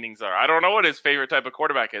his leanings are. I don't know what his favorite type of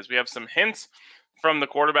quarterback is. We have some hints from the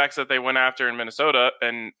quarterbacks that they went after in Minnesota,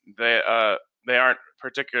 and they aren't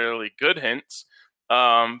particularly good hints.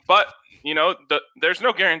 But there's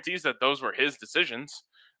no guarantees that those were his decisions.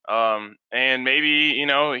 And maybe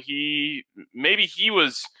he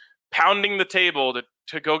was pounding the table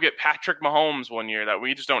to go get Patrick Mahomes one year that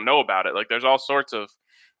we just don't know about it. Like there's all sorts of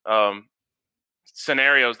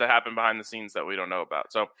scenarios that happen behind the scenes that we don't know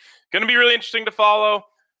about. So going to be really interesting to follow.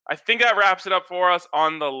 I think that wraps it up for us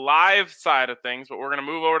on the live side of things, but we're going to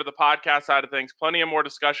move over to the podcast side of things. Plenty of more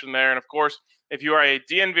discussion there. And of course, if you are a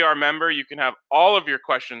DNVR member, you can have all of your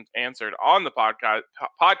questions answered on the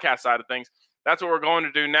podcast side of things. That's what we're going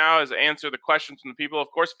to do now, is answer the questions from the people.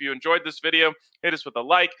 Of course, if you enjoyed this video, hit us with a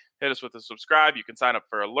like, hit us with a subscribe. You can sign up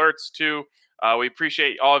for alerts too. We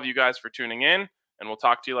appreciate all of you guys for tuning in, and we'll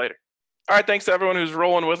talk to you later. All right, thanks to everyone who's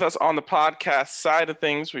rolling with us on the podcast side of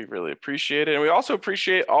things. We really appreciate it. And we also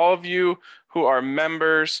appreciate all of you who are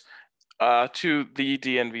members to the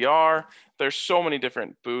DNVR. There's so many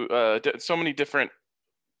different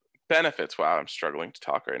benefits. Wow, I'm struggling to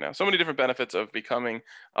talk right now. So many different benefits of becoming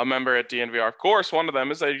a member at DNVR. Of course, one of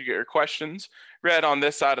them is that you get your questions read on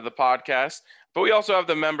this side of the podcast. But we also have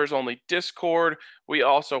the members only Discord. We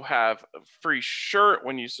also have a free shirt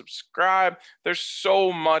when you subscribe. There's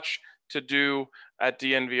so much to do at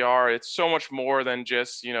DNVR. It's so much more than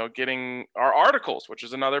just, getting our articles, which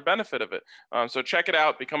is another benefit of it. So check it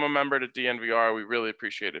out. Become a member to DNVR. We really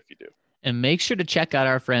appreciate it if you do. And make sure to check out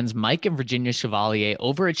our friends Mike and Virginia Chevalier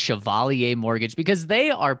over at Chevalier Mortgage, because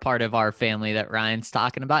they are part of our family that Ryan's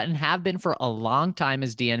talking about and have been for a long time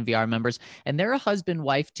as DNVR members. And they're a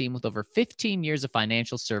husband-wife team with over 15 years of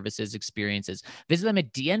financial services experiences. Visit them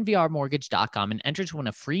at dnvrmortgage.com and enter to win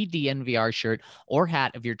a free DNVR shirt or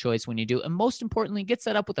hat of your choice when you do. And most importantly, get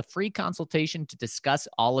set up with a free consultation to discuss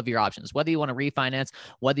all of your options. Whether you want to refinance,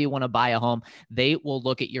 whether you want to buy a home, they will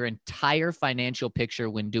look at your entire financial picture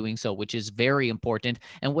when doing so, which is very important.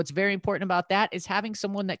 And what's very important about that is having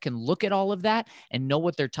someone that can look at all of that and know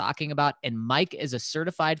what they're talking about. And Mike is a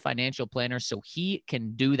certified financial planner, so he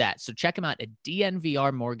can do that. So check him out at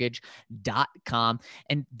dnvrmortgage.com,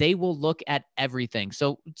 and they will look at everything.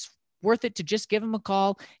 So it's worth it to just give them a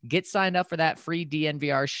call, get signed up for that free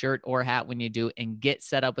DNVR shirt or hat when you do, and get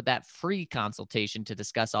set up with that free consultation to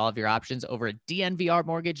discuss all of your options over at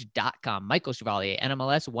dnvrmortgage.com. Michael Chevalier,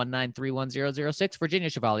 NMLS 1931006, Virginia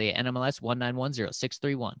Chevalier, NMLS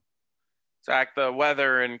 1910631. Zach, the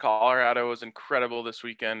weather in Colorado was incredible this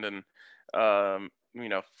weekend, and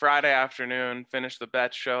Friday afternoon, finished the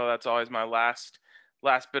bet show. That's always my last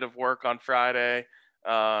bit of work on Friday.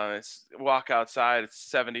 Walk outside, it's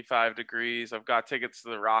 75 degrees. I've got tickets to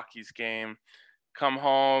the Rockies game. Come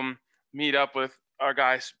home, meet up with our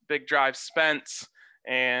guys, Big Drive Spence,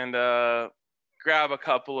 and grab a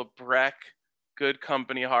couple of Breck Good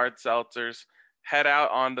Company hard seltzers, head out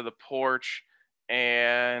onto the porch,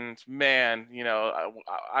 and man,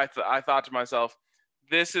 I thought to myself,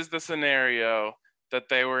 this is the scenario that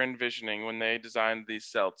they were envisioning when they designed these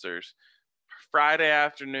seltzers. Friday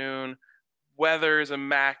afternoon, weather is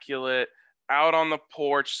immaculate, out on the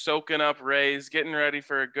porch, soaking up rays, getting ready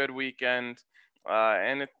for a good weekend.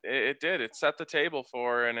 And it did. It set the table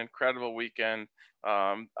for an incredible weekend.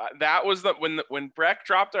 That was when Breck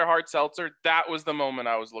dropped their hard seltzer, that was the moment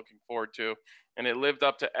I was looking forward to. And it lived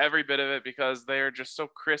up to every bit of it because they are just so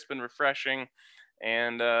crisp and refreshing.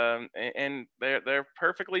 And they're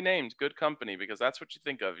perfectly named Good Company, because that's what you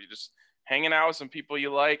think of. You're just hanging out with some people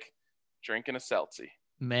you like, drinking a seltzy.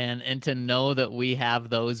 Man, and to know that we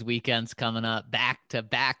have those weekends coming up back to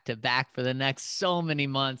back to back for the next so many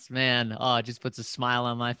months, man, it just puts a smile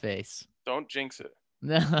on my face. Don't jinx it.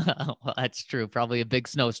 Well, that's true. Probably a big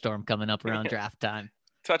snowstorm coming up around draft time.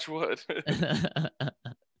 Touch wood.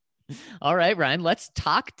 All right, Ryan, let's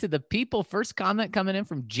talk to the people. First comment coming in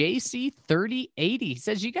from JC3080. He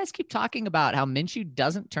says, you guys keep talking about how Minshew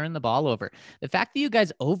doesn't turn the ball over. The fact that you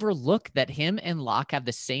guys overlook that him and Locke have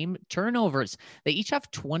the same turnovers. They each have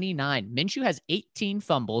 29. Minshew has 18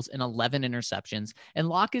 fumbles and 11 interceptions, and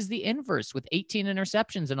Locke is the inverse with 18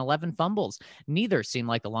 interceptions and 11 fumbles. Neither seem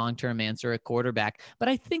like the long-term answer at quarterback, but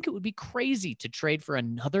I think it would be crazy to trade for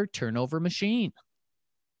another turnover machine.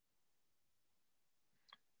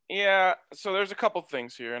 Yeah, so there's a couple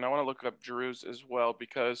things here, and I want to look up Drew's as well,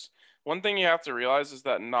 because one thing you have to realize is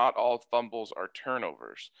that not all fumbles are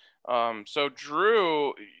turnovers. So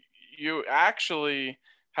Drew, you actually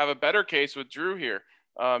have a better case with Drew here.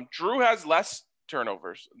 Drew has less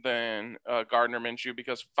turnovers than Gardner Minshew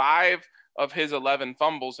because 5 of his 11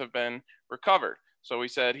 fumbles have been recovered. So we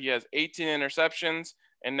said he has 18 interceptions,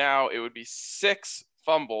 and now it would be 6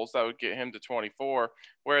 fumbles that would get him to 24.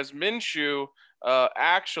 Whereas Minshew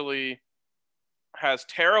actually has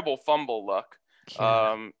terrible fumble luck.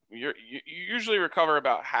 Yeah. You usually recover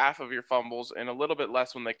about half of your fumbles and a little bit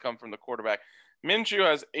less when they come from the quarterback. Minshew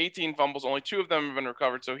has 18 fumbles, only 2 of them have been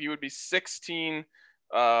recovered, so he would be 16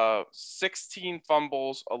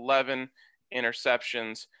 fumbles, 11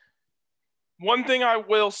 interceptions. One thing I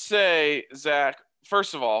will say, Zach,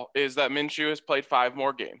 first of all, is that Minshew has played 5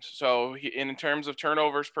 more games. So in terms of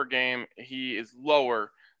turnovers per game, he is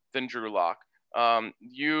lower than Drew Lock.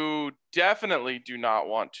 You definitely do not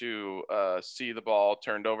want to see the ball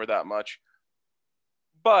turned over that much.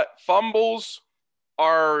 But fumbles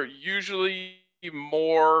are usually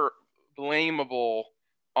more blameable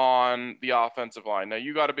on the offensive line. Now,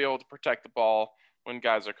 you got to be able to protect the ball when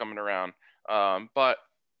guys are coming around. But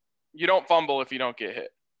you don't fumble if you don't get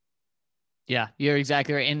hit. Yeah, you're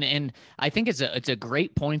exactly right. And I think it's a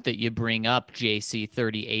great point that you bring up, JC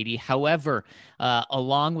 3080. However,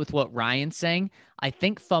 along with what Ryan's saying, I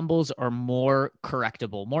think fumbles are more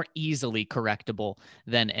correctable, more easily correctable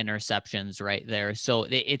than interceptions right there. So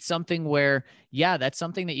it's something where, yeah, that's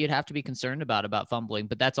something that you'd have to be concerned about fumbling,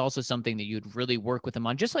 but that's also something that you'd really work with him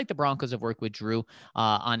on, just like the Broncos have worked with Drew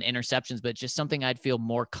on interceptions, but just something I'd feel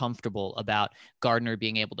more comfortable about Gardner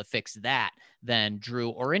being able to fix that than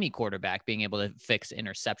Drew or any quarterback being able to fix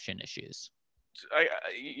interception issues.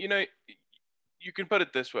 You can put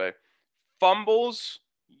it this way. Fumbles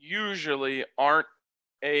usually aren't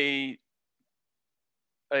a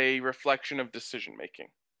reflection of decision making,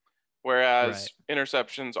 whereas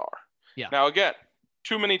interceptions are. Yeah. Now again,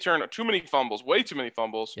 too many fumbles, way too many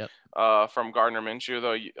fumbles from Gardner Minshew,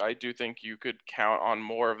 though I do think you could count on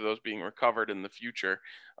more of those being recovered in the future.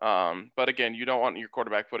 But again, you don't want your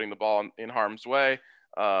quarterback putting the ball in harm's way.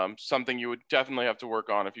 Something you would definitely have to work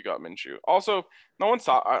on if you got Minshew. Also, no one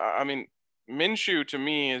saw. I mean, Minshew to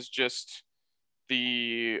me is just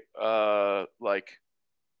the I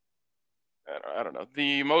don't know,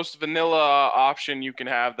 the most vanilla option you can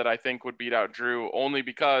have that I think would beat out Drew, only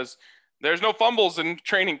because there's no fumbles in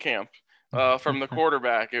training camp from the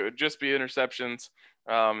quarterback. It would just be interceptions.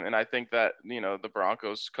 And I think that, the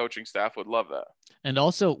Broncos coaching staff would love that. And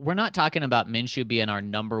also, we're not talking about Minshew being our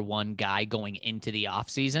number one guy going into the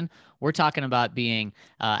offseason. We're talking about being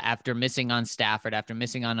after missing on Stafford, after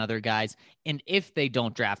missing on other guys. And if they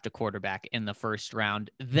don't draft a quarterback in the first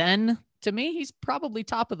round, then to me, he's probably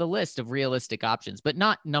top of the list of realistic options, but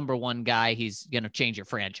not number one guy. He's going to change your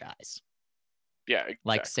franchise. Yeah,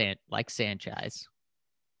 exactly. Like Sanchez.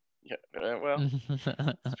 Yeah, well,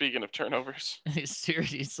 speaking of turnovers.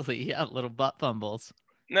 Seriously, yeah, little butt fumbles.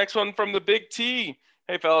 Next one from the Big T.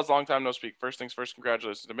 Hey, fellas, long time no speak. First things first,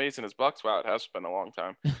 congratulations to Mason as Bucks. Wow, it has been a long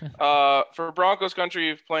time. For Broncos country,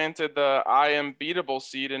 you've planted the I am beatable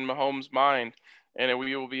seed in Mahomes' mind, and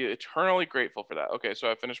we will be eternally grateful for that. Okay,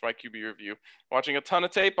 so I finished my QB review, watching a ton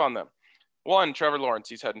of tape on them. 1, Trevor Lawrence,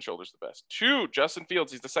 he's head and shoulders the best. 2, Justin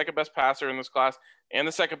Fields, he's the second best passer in this class and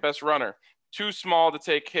the second best runner. Too small to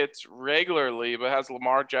take hits regularly, but has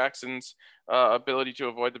Lamar Jackson's ability to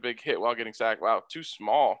avoid the big hit while getting sacked. Wow, too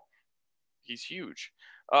small. He's huge.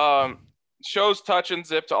 Shows touch and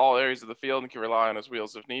zip to all areas of the field and can rely on his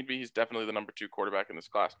wheels if need be. He's definitely the number 2 quarterback in this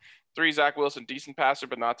class. 3, Zach Wilson, decent passer,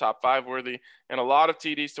 but not top 5 worthy, and a lot of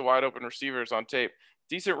TDs to wide open receivers on tape.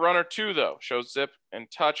 Decent runner too, though. Shows zip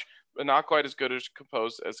and touch, but not quite as good as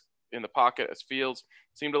composed as in the pocket as Fields.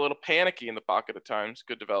 Seemed a little panicky in the pocket at times.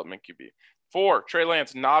 Good development QB. 4, Trey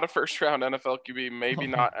Lance, not a first-round NFL QB, maybe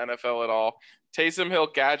not NFL at all. Taysom Hill,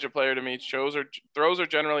 gadget player to me. Throws are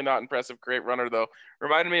generally not impressive. Great runner, though.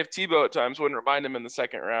 Reminded me of Tebow at times. Wouldn't remind him in the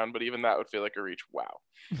second round, but even that would feel like a reach. Wow.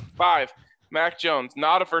 5, Mac Jones,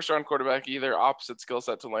 not a first-round quarterback either. Opposite skill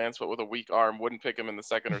set to Lance, but with a weak arm. Wouldn't pick him in the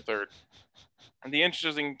second or third. And the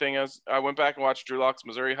interesting thing is, I went back and watched Drew Lock's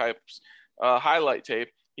Missouri Hypes highlight tape.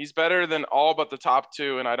 He's better than all but the top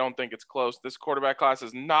 2, and I don't think it's close. This quarterback class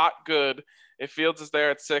is not good. If Fields is there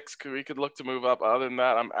at 6, we could look to move up. Other than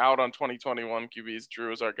that, I'm out on 2021 QBs.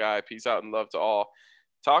 Drew is our guy. Peace out and love to all.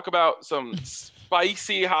 Talk about some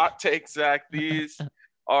spicy hot takes, Zach. These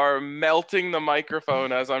are melting the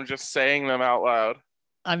microphone as I'm just saying them out loud.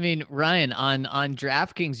 I mean, Ryan, on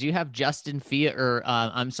DraftKings, you have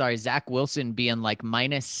Zach Wilson being like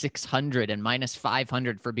 -600 and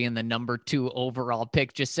 -500 for being the number 2 overall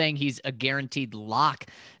pick, just saying he's a guaranteed lock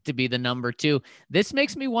to be the number 2. This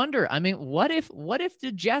makes me wonder. I mean, what if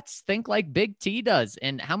the Jets think like Big T does?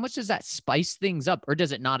 And how much does that spice things up? Or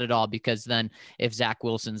does it not at all? Because then if Zach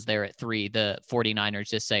Wilson's there at 3, the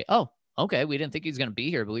 49ers just say, oh, okay, we didn't think he was going to be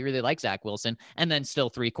here, but we really like Zach Wilson. And then still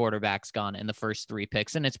 3 quarterbacks gone in the first 3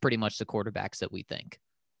 picks. And it's pretty much the quarterbacks that we think.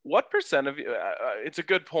 What percent of you, it's a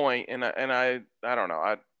good point, and I don't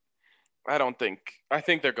know. I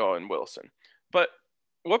think they're going Wilson. But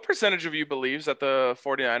what percentage of you believes that the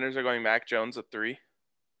 49ers are going Mac Jones at 3?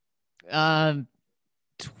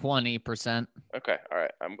 20%. Okay, all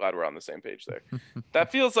right. I'm glad we're on the same page there.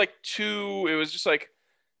 That feels like it was just like,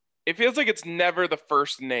 it feels like it's never the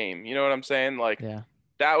first name. You know what I'm saying? Like, yeah,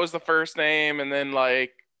 that was the first name. And then,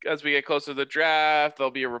 like, as we get closer to the draft,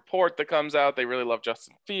 there'll be a report that comes out. They really love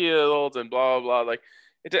Justin Fields and blah, blah, blah. Like,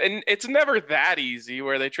 it's never that easy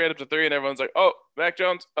where they trade up to 3 and everyone's like, oh, Mac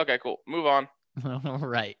Jones. Okay, cool. Move on.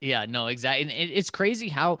 Right. Yeah, no, exactly. And it's crazy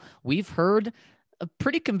how we've heard a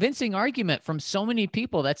pretty convincing argument from so many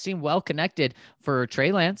people that seem well connected for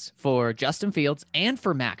Trey Lance, for Justin Fields, and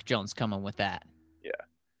for Mac Jones coming with that.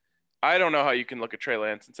 I don't know how you can look at Trey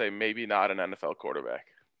Lance and say maybe not an NFL quarterback.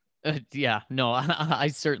 Yeah, no, I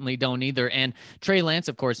certainly don't either. And Trey Lance,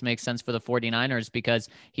 of course, makes sense for the 49ers because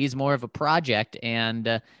he's more of a project. And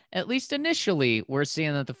at least initially, we're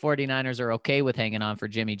seeing that the 49ers are okay with hanging on for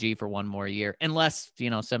Jimmy G for one more year, unless,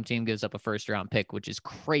 some team gives up a first-round pick, which is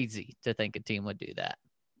crazy to think a team would do that.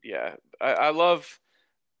 Yeah, I love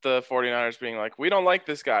the 49ers being like, we don't like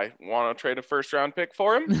this guy. Want to trade a first-round pick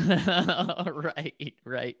for him?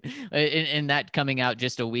 Right. And that coming out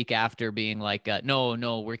just a week after being like,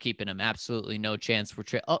 no, we're keeping him. Absolutely no chance for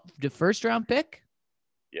trade. Oh, the first-round pick?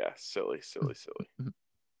 Yeah, silly.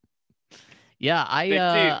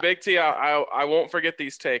 Yeah, Big T. I won't forget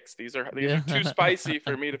these takes. These are too spicy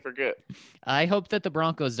for me to forget. I hope that the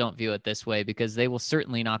Broncos don't view it this way because they will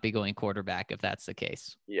certainly not be going quarterback if that's the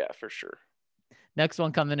case. Yeah, for sure. Next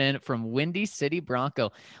one coming in from Windy City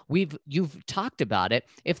Bronco. You've talked about it.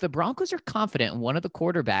 If the Broncos are confident in one of the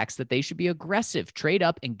quarterbacks that they should be aggressive, trade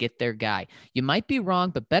up and get their guy. You might be wrong,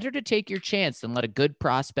 but better to take your chance than let a good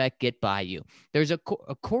prospect get by you. There's a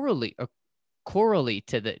corollary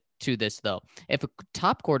to this, though. If a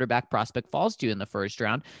top quarterback prospect falls to you in the first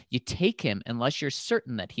round, you take him unless you're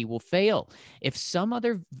certain that he will fail. If some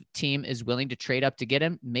other team is willing to trade up to get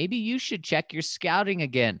him, maybe you should check your scouting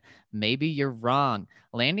again. Maybe you're wrong.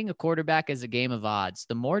 Landing a quarterback is a game of odds.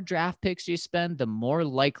 The more draft picks you spend, the more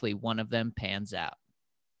likely one of them pans out.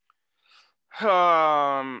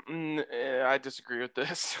 I disagree with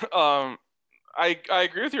this. I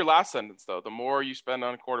agree with your last sentence, though. The more you spend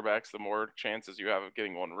on quarterbacks, the more chances you have of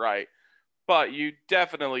getting one right. But you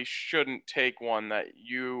definitely shouldn't take one that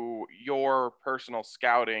your personal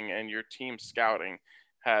scouting and your team scouting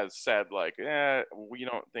has said, like, we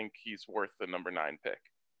don't think he's worth the number 9 pick.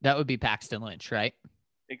 That would be Paxton Lynch, right?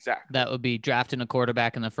 Exactly. That would be drafting a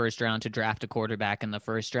quarterback in the first round to draft a quarterback in the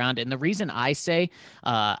first round. And the reason I say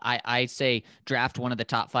I say draft one of the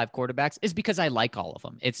top 5 quarterbacks is because I like all of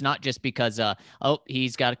them. It's not just because,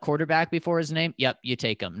 he's got a quarterback before his name. Yep, you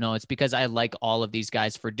take him. No, it's because I like all of these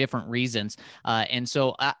guys for different reasons. And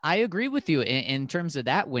so I agree with you in terms of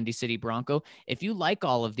that, Windy City Bronco. If you like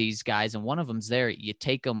all of these guys and one of them's there, you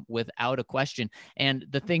take them without a question. And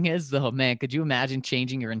the thing is, though, man, could you imagine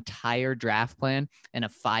changing your entire draft plan in a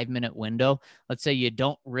 5-minute window? Let's say you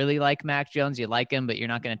don't really like Mac Jones, you like him, but you're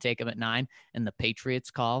not going to take him at 9, and the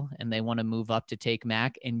Patriots call and they want to move up to take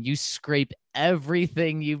Mac, and you scrape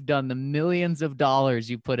everything you've done, the millions of dollars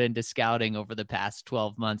you put into scouting over the past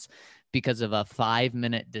 12 months because of a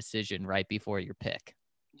 5-minute decision right before your pick.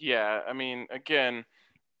 Yeah, I mean, again,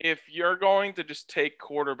 if you're going to just take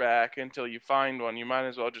quarterback until you find one, you might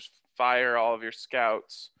as well just fire all of your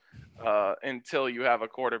scouts until you have a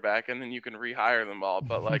quarterback, and then you can rehire them all.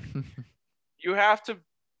 But like, you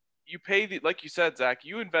pay like you said, Zach,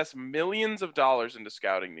 you invest millions of dollars into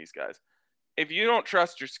scouting these guys. If you don't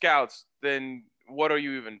trust your scouts, then what are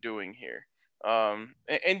you even doing here?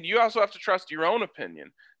 And you also have to trust your own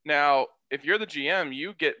opinion. Now, if you're the GM,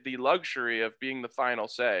 you get the luxury of being the final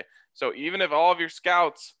say. So even if all of your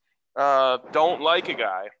scouts don't like a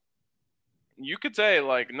guy, you could say,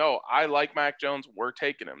 like, no, I like Mac Jones, we're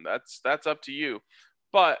taking him. That's up to you.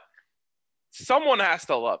 But someone has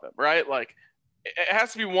to love him, right? Like, it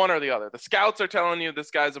has to be one or the other. The scouts are telling you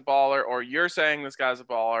this guy's a baller, or you're saying this guy's a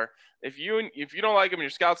baller. If you don't like him,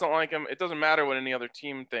 your scouts don't like him, it doesn't matter what any other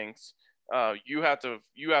team thinks. You have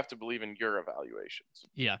to believe in your evaluations.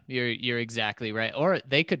 Yeah, you're exactly right. Or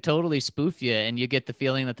they could totally spoof you, and you get the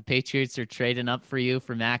feeling that the Patriots are trading up for you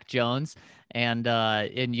for Mac Jones, and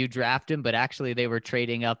you draft him, but actually they were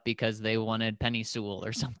trading up because they wanted Penny Sewell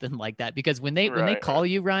or something like that. Because when they Right. call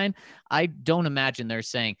you, Ryan, I don't imagine they're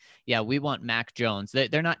saying, "Yeah, we want Mac Jones."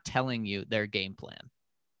 They're not telling you their game plan.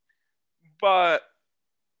 But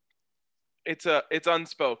it's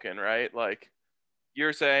unspoken, right? Like,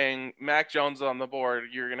 you're saying Mac Jones on the board,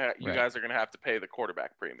 you Right. guys are gonna have to pay the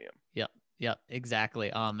quarterback premium. Yep,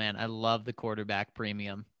 exactly. Oh man, I love the quarterback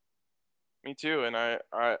premium. Me too, and I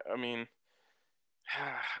mean,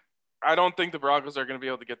 I don't think the Broncos are gonna be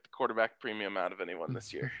able to get the quarterback premium out of anyone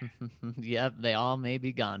this year. Yep, they all may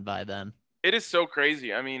be gone by then. It is so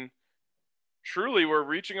crazy. I mean, truly, we're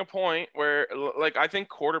reaching a point where, like, I think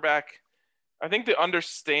the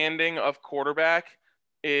understanding of quarterback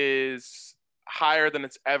is higher than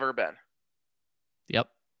it's ever been. Yep,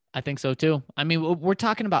 I think so too. I mean, we're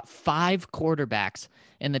talking about 5 quarterbacks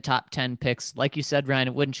in the top 10 picks. Like you said, Ryan,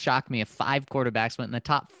 it wouldn't shock me if 5 quarterbacks went in the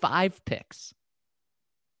top 5 picks.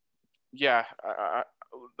 Yeah,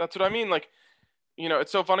 that's what I mean. Like,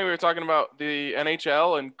 it's so funny. We were talking about the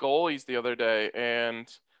NHL and goalies the other day, and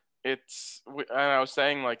I was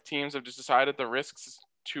saying, like, teams have just decided the risks is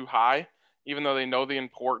too high, even though they know the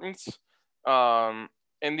importance.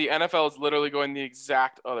 And the NFL is literally going the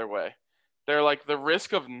exact other way. They're like, the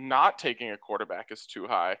risk of not taking a quarterback is too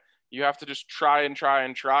high. You have to just try and try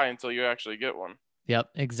and try until you actually get one. Yep,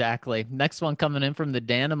 exactly. Next one coming in from the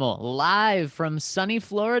Danimal, live from sunny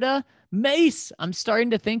Florida. Mace, I'm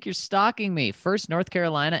starting to think you're stalking me. First North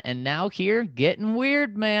Carolina, and now here, getting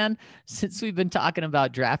weird, man. Since we've been talking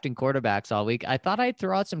about drafting quarterbacks all week, I thought I'd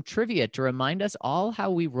throw out some trivia to remind us all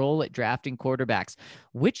how we roll at drafting quarterbacks.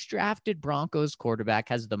 Which drafted Broncos quarterback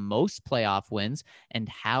has the most playoff wins, and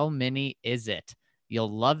how many is it?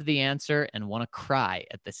 You'll love the answer and want to cry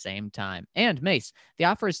at the same time. And Mace, the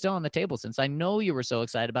offer is still on the table since I know you were so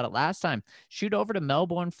excited about it last time. Shoot over to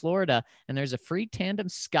Melbourne, Florida, and there's a free tandem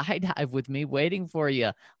skydive with me waiting for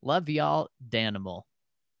you. Love y'all, Danimal.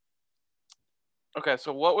 Okay,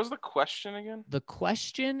 so what was the question again? The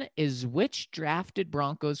question is, which drafted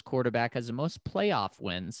Broncos quarterback has the most playoff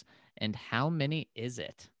wins, and how many is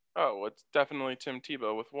it? Oh, it's definitely Tim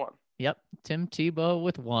Tebow with 1. Yep, Tim Tebow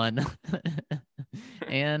with 1.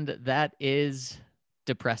 And that is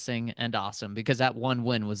depressing and awesome because that 1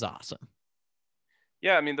 win was awesome.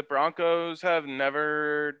 Yeah, I mean, the Broncos have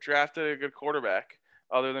never drafted a good quarterback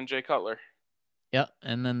other than Jay Cutler. Yep,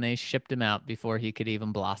 and then they shipped him out before he could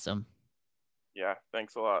even blossom. Yeah,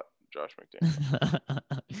 thanks a lot, Josh McDaniels.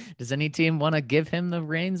 Does any team want to give him the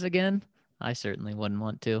reins again? I certainly wouldn't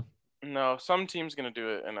want to. No, some team's going to do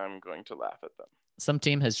it, and I'm going to laugh at them. Some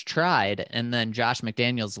team has tried, and then Josh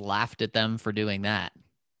McDaniels laughed at them for doing that.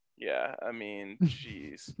 Yeah, I mean,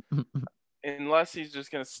 jeez. Unless he's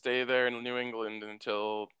just going to stay there in New England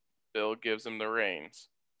until Bill gives him the reins.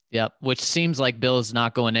 Yep, which seems like Bill's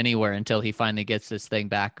not going anywhere until he finally gets this thing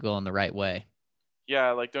back going the right way.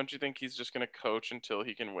 Yeah, like, don't you think he's just going to coach until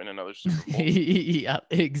he can win another Super Bowl? Yep,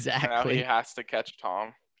 exactly. Now he has to catch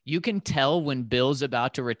Tom. You can tell when Bill's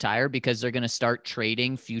about to retire because they're going to start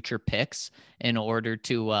trading future picks in order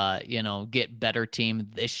to, get better team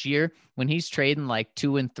this year. When he's trading like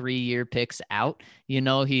 2 and 3 year picks out,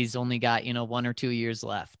 he's only got, 1 or 2 years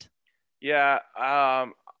left. Yeah.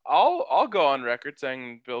 I'll go on record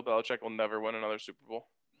saying Bill Belichick will never win another Super Bowl.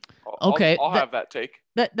 I'll have that take.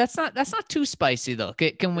 That's not too spicy though.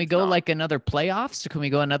 Can we go like another playoffs? Or can we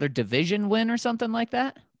go another division win or something like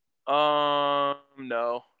that?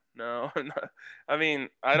 No. I mean,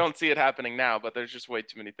 I don't see it happening now, but there's just way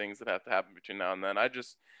too many things that have to happen between now and then. I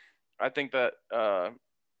think that I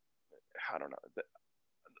don't know.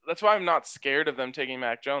 That's why I'm not scared of them taking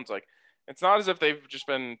Mac Jones. Like, it's not as if they've just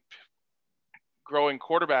been growing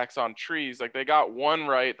quarterbacks on trees. Like, they got one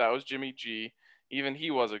right. That was Jimmy G. Even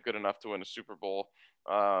he wasn't good enough to win a Super Bowl.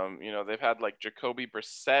 They've had like Jacoby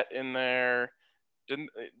Brissett in there. Did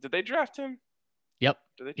they draft him? Yep.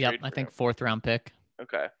 I think 4th round pick.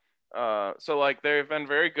 Okay. So like they've been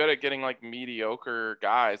very good at getting like mediocre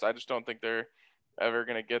guys. I just don't think they're ever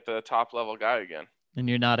going to get the top level guy again. And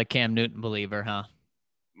you're not a Cam Newton believer, huh?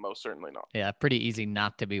 Most certainly not. Yeah, pretty easy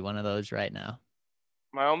not to be one of those right now.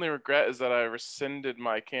 My only regret is that I rescinded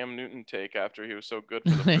my Cam Newton take after he was so good for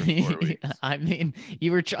the first 4 weeks. I mean,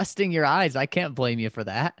 you were trusting your eyes. I can't blame you for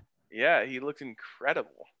that. Yeah, he looked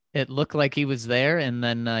incredible. It looked like he was there, and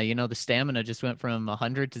then, the stamina just went from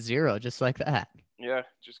 100 to 0, just like that. Yeah,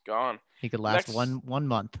 just gone. He could last one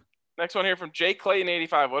month. Next one here from Jake Clayton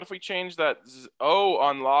 85. What if we change that O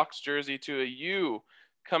on Locke's jersey to a U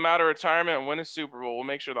come out of retirement and win a Super Bowl. We'll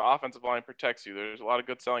make sure the offensive line protects you. There's a lot of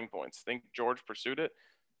good selling points. Think George pursued it?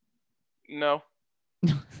 No.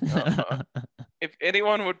 If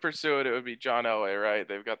anyone would pursue it, it would be John Elway, right?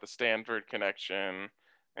 They've got the Stanford connection,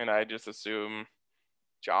 and I just assume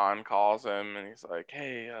John calls him and he's like,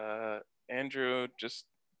 "Hey, Andrew, just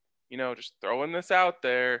throwing this out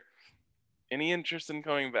there. Any interest in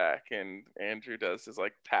coming back?" And Andrew does his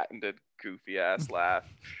like patented goofy ass laugh.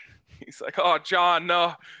 He's like, "Oh, John,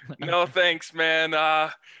 no thanks, man.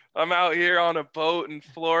 I'm out here on a boat in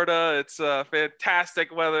Florida. It's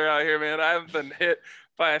fantastic weather out here, man. I haven't been hit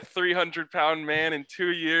by a 300-pound man in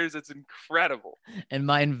 2 years. It's incredible." And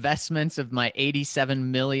my investments of my $87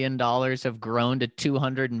 million have grown to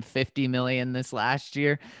 $250 million this last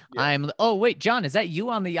year. Yeah. Oh, wait, John, is that you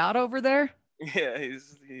on the yacht over there? Yeah,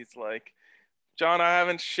 he's like, "John, I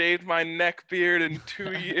haven't shaved my neck beard in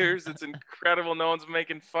 2 years. It's incredible. No one's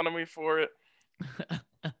making fun of me for it.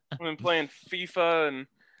 I've been playing FIFA and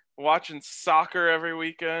watching soccer every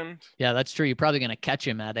weekend." Yeah, that's true. You're probably going to catch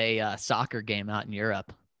him at a soccer game out in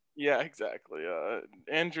Europe. Yeah, exactly.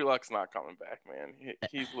 Andrew Luck's not coming back, man.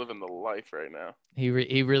 He's living the life right now. He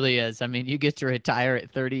really is. I mean, you get to retire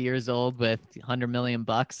at 30 years old with $100 million.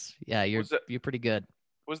 Yeah, you're pretty good.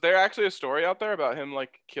 Was there actually a story out there about him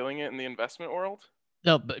like killing it in the investment world?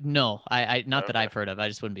 No, but no, I not that Okay. I've heard of. I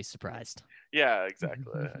just wouldn't be surprised. Yeah,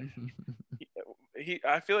 exactly.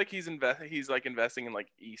 I feel like he's like investing in like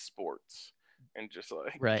esports and just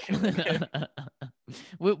like Right. killing it.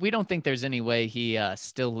 We don't think there's any way he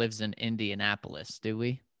still lives in Indianapolis, do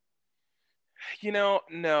we?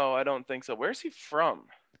 No, I don't think so. Where's he from?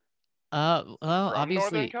 Well, From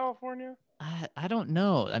obviously, Northern California? I don't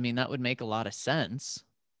know. I mean, that would make a lot of sense.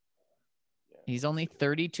 Yeah. He's only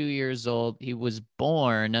 32 years old. He was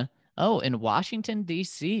born, in Washington,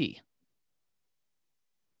 D.C.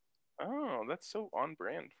 Oh, that's so on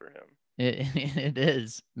brand for him. It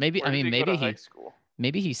is. Maybe, Where did he go to high maybe school?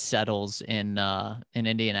 he settles in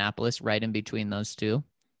Indianapolis, right in between those two.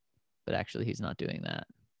 But actually, he's not doing that.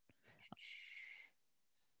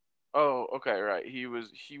 Oh, okay, right. He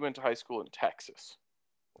went to high school in Texas.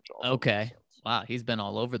 Which also Okay. makes sense. Wow, he's been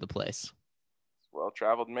all over the place.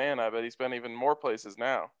 Well-traveled man. I bet he's been even more places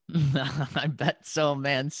now. I bet so,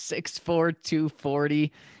 man. 6'4",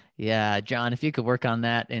 240. Yeah, John, if you could work on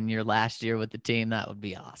that in your last year with the team, that would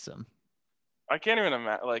be awesome. I can't even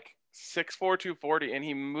imagine, like 6'4", 240, and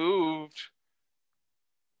he moved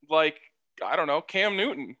like, I don't know, Cam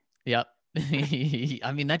Newton. Yep.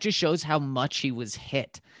 I mean, that just shows how much he was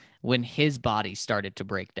hit when his body started to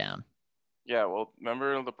break down. Yeah, well,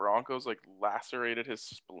 remember the Broncos like lacerated his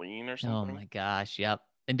spleen or Oh something? my gosh, yep.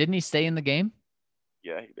 And didn't he stay in the game?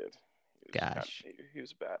 Yeah, he did. Gosh. He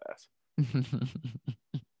was a badass.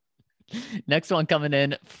 Next one coming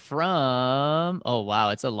in from, oh wow,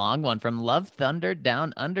 it's a long one, from Love Thunder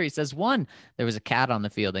Down Under. He says, 1, there was a cat on the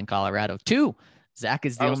field in Colorado. 2, Zach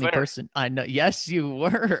is the only person I know. Yes, you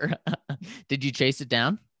were. Did you chase it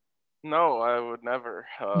down? No, I would never.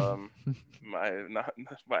 My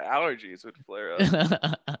allergies would flare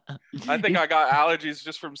up. I think I got allergies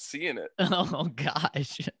just from seeing it. Oh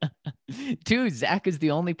gosh. 2, Zach is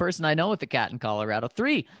the only person I know with a cat in Colorado.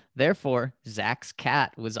 3, therefore, Zach's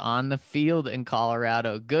cat was on the field in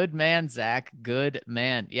Colorado. Good man, Zach. Good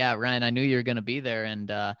man. Yeah, Ryan, I knew you were going to be there and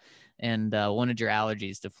wanted your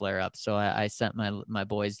allergies to flare up. So I sent my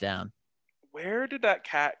boys down. Where did that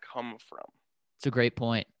cat come from? It's a great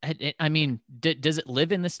point. I mean, does it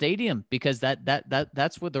live in the stadium? Because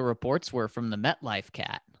that's what the reports were from the MetLife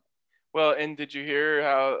cat. Well, and did you hear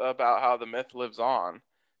about how the myth lives on?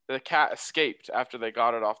 The cat escaped after they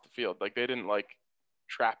got it off the field. Like they didn't like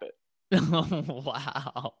trap it.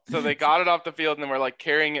 Wow. So they got it off the field and then were like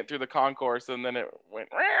carrying it through the concourse, and then it went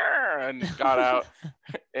and got out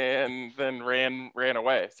and then ran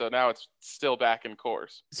away. So now it's still back in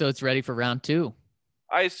course. So it's ready for round 2.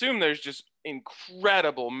 I assume there's just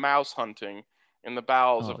incredible mouse hunting in the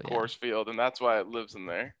bowels of Coors Field, and that's why it lives in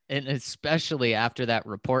there. And especially after that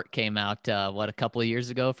report came out, a couple of years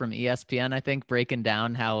ago from ESPN, I think, breaking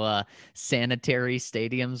down how sanitary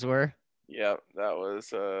stadiums were. Yeah, that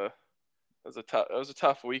was a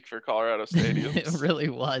tough week for Colorado stadiums. It really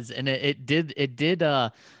was, and it did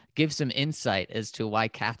give some insight as to why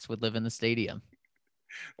cats would live in the stadium.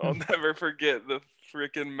 I'll never forget the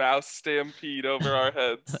freaking mouse stampede over our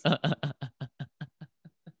heads.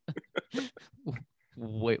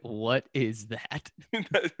 Wait, what is that?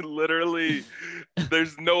 Literally,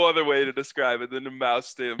 there's no other way to describe it than a mouse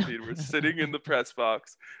stampede. We're sitting in the press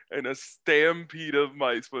box, and a stampede of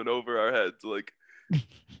mice went over our heads. Like,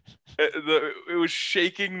 it was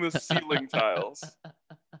shaking the ceiling tiles.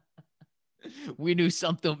 We knew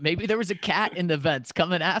something. Maybe there was a cat in the vents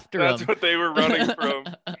coming after That's him. what they were running from.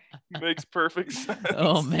 Makes perfect sense.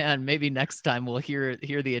 Oh man, maybe next time we'll hear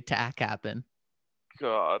the attack happen.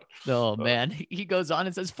 God. Oh man, he goes on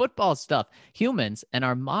and says football stuff. Humans and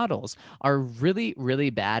our models are really, really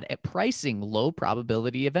bad at pricing low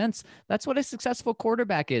probability events. That's what a successful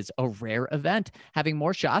quarterback is, a rare event. Having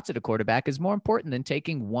more shots at a quarterback is more important than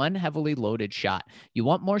taking one heavily loaded shot. You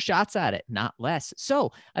want more shots at it, not less.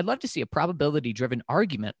 So I'd love to see a probability driven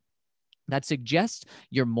argument that suggests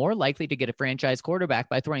you're more likely to get a franchise quarterback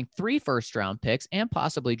by throwing 3 first-round picks and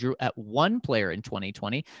possibly drew at one player in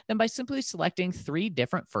 2020 than by simply selecting 3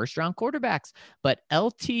 different first-round quarterbacks. But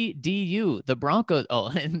LTDU, the Broncos,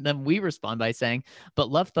 and then we respond by saying, but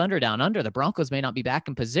love Thunder down under. The Broncos may not be back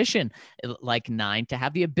in position like 9 to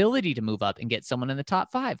have the ability to move up and get someone in the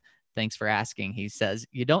top 5. Thanks for asking. He says,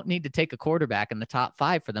 you don't need to take a quarterback in the top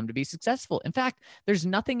 5 for them to be successful. In fact, there's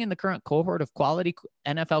nothing in the current cohort of quality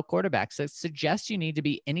NFL quarterbacks that suggests you need to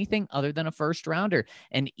be anything other than a first rounder.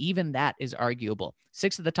 And even that is arguable.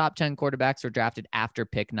 6 of the top 10 quarterbacks were drafted after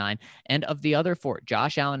pick 9. And of the other 4,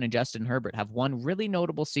 Josh Allen and Justin Herbert have one really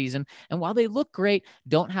notable season. And while they look great,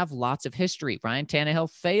 don't have lots of history. Ryan Tannehill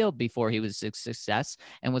failed before he was a success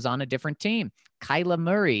and was on a different team. Kyler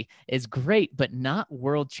Murray is great, but not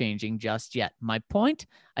world-changing just yet. My point,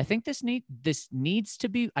 I don't think this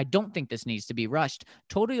needs to be rushed.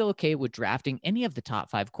 Totally okay with drafting any of the top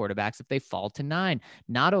 5 quarterbacks if they fall to 9.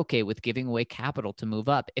 Not okay with giving away capital to move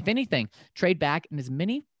up. If anything, trade back and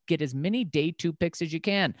get as many day 2 picks as you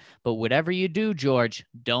can. But whatever you do, George,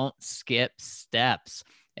 don't skip steps.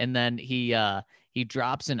 And then he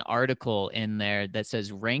drops an article in there that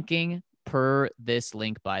says ranking per this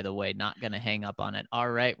link, by the way. Not going to hang up on it.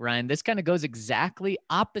 All right, Ryan, this kind of goes exactly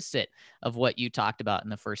opposite of what you talked about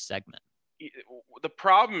in the first segment. The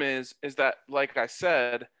problem is that, like I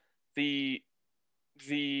said, the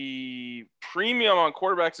premium on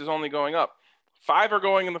quarterbacks is only going up. 5 are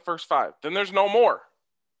going in the first 5. Then there's no more.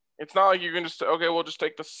 It's not like you can just, okay, we'll just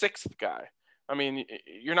take the 6th guy. I mean,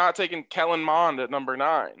 you're not taking Kellen Mond at number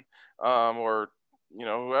 9, or,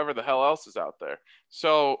 whoever the hell else is out there.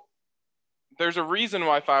 So there's a reason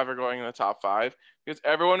why 5 are going in the top 5, because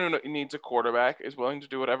everyone who needs a quarterback is willing to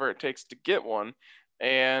do whatever it takes to get one,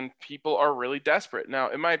 and people are really desperate. Now,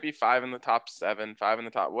 it might be 5 in the top 7, 5 in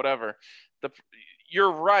the top whatever.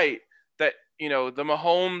 You're right that, the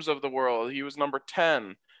Mahomes of the world, he was number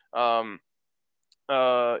 10.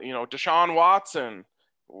 Deshaun Watson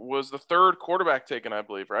was the 3rd quarterback taken, I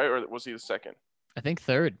believe, right? Or was he the 2nd? I think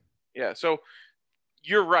 3rd. Yeah, so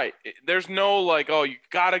you're right. There's no you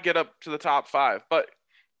got to get up to the top 5. But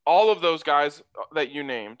all of those guys that you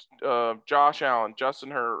named, Josh Allen,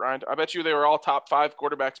 Justin Herbert, Ryan, I bet you they were all top 5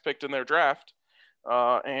 quarterbacks picked in their draft.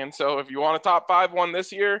 And so if you want a top 5 one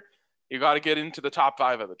this year, you got to get into the top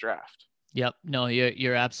 5 of the draft. Yep. No,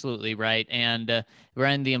 you're absolutely right. And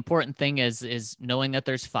Ryan, the important thing is knowing that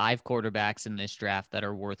there's 5 quarterbacks in this draft that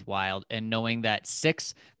are worthwhile, and knowing that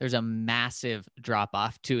 6, there's a massive drop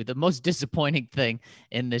off too. The most disappointing thing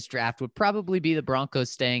in this draft would probably be the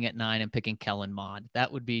Broncos staying at 9 and picking Kellen Mond. That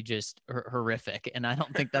would be just horrific. And I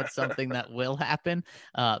don't think that's something that will happen.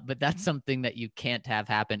 But that's something that you can't have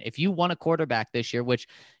happen. If you want a quarterback this year, which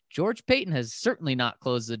George Paton has certainly not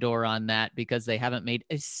closed the door on that, because they haven't made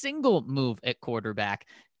a single move at quarterback.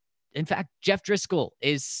 In fact, Jeff Driscoll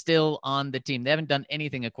is still on the team. They haven't done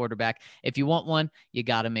anything at quarterback. If you want one, you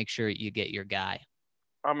got to make sure you get your guy.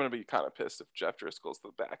 I'm going to be kind of pissed if Jeff Driscoll's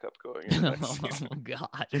the backup going into next season. Oh,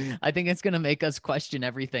 God. I think it's going to make us question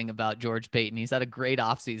everything about George Paton. He's had a great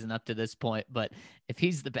offseason up to this point, but if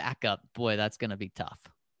he's the backup, boy, that's going to be tough.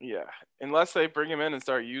 Yeah, unless they bring him in and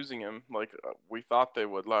start using him like we thought they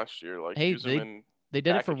would last year. They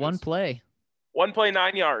did it for one play. 1 play,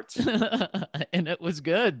 9 yards. And it was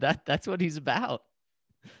good. That's what he's about.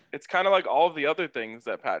 It's kind of like all of the other things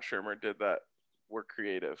that Pat Shurmur did that were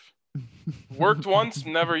creative. Worked once,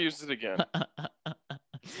 never used it again.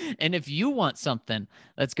 And if you want something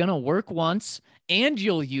that's going to work once and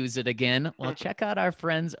you'll use it again, well, check out our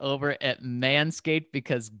friends over at Manscaped,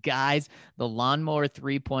 because, guys, the Lawnmower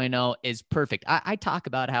 3.0 is perfect. I talk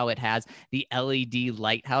about how it has the LED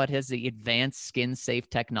light, how it has the advanced skin-safe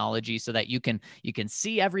technology so that you can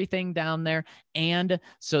see everything down there, and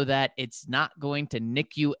so that it's not going to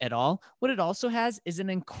nick you at all. What it also has is an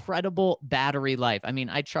incredible battery life. I mean,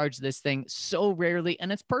 I charge this thing so rarely,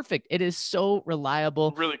 and it's perfect. It is so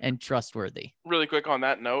reliable and trustworthy. Really quick on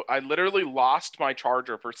that note, I literally lost my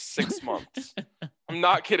charger for 6 months. I'm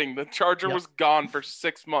not kidding. The charger was gone for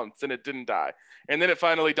 6 months and it didn't die. And then it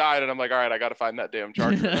finally died, and I'm like, all right, I got to find that damn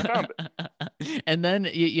charger. And I found it. And then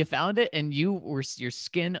you found it, and your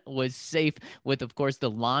skin was safe with, of course, the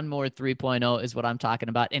Lawnmower 3.0 is what I'm talking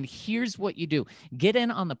about. And here's what you do: get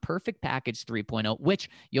in on the Perfect Package 3.0, which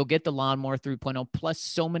you'll get the Lawnmower 3.0 plus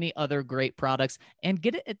so many other great products, and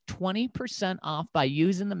get it at 20% off by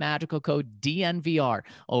using the magical code DNVR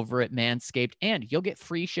over at Manscaped, and you'll get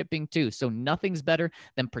free shipping too. So nothing's better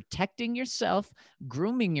than protecting yourself,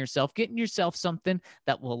 grooming yourself, getting yourself something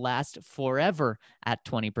that will last forever at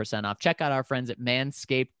 20% off. Check out our friends at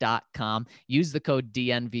manscaped.com. Use the code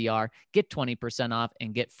DNVR, get 20% off,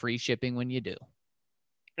 and get free shipping when you do.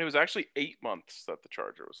 It was actually 8 months that the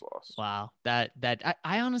charger was lost. Wow.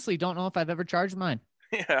 I honestly don't know if I've ever charged mine.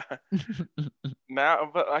 Yeah. Now,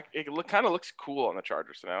 but like, it kind of looks cool on the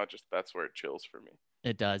charger, so now that's where it chills for me.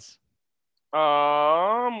 It does.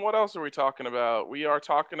 What else are we talking about? We are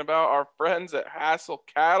talking about our friends at Hassel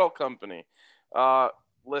Cattle Company.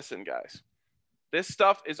 Listen, guys, this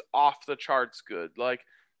stuff is off the charts good. Like,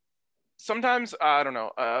 sometimes I don't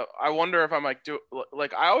know. I wonder if I'm like,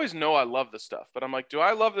 I always know I love this stuff, but I'm like, do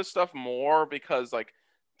I love this stuff more because like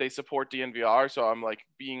they support DNVR, so I'm like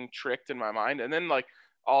being tricked in my mind, and then like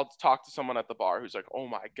I'll talk to someone at the bar who's like, oh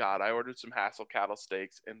my God, I ordered some Hassel cattle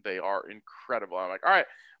steaks and they are incredible. I'm like, all right,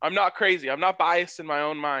 I'm not crazy. I'm not biased in my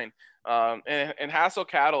own mind. And Hassel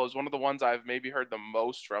cattle is one of the ones I've maybe heard the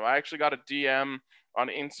most from. I actually got a DM on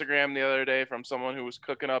Instagram the other day from someone who was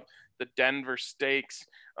cooking up the Denver steaks.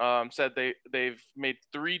 Said they've made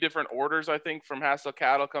 3 different orders, I think, from Hassel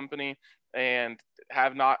Cattle Company and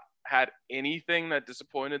have not had anything that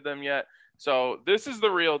disappointed them yet. So this is the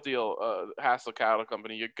real deal, Hassel Cattle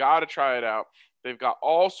Company. You got to try it out. They've got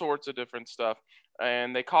all sorts of different stuff,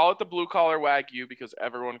 and they call it the blue collar Wagyu because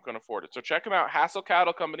everyone can afford it. So check them out,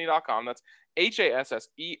 HassellCattleCompany.com. That's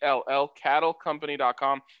HASSELL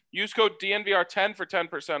cattlecompany.com. Use code DNVR10 for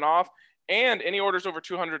 10% off, and any orders over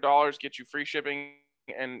 $200 get you free shipping.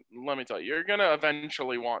 And let me tell you, you're going to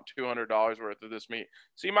eventually want $200 worth of this meat.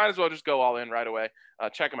 So you might as well just go all in right away.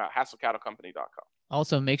 Check them out, HassellCattleCompany.com.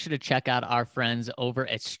 Also, make sure to check out our friends over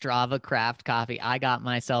at Strava Craft Coffee. I got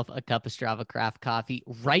myself a cup of Strava Craft Coffee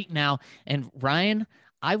right now. And Ryan,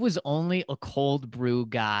 I was only a cold brew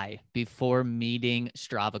guy before meeting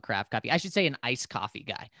Strava Craft Coffee. I should say an iced coffee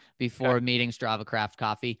guy before meeting Strava Craft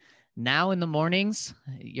Coffee. Now in the mornings,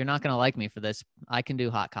 you're not going to like me for this. I can do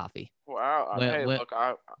hot coffee. Wow. Hey, look,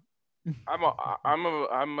 I'm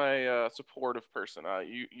a supportive person.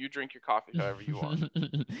 You drink your coffee however you want.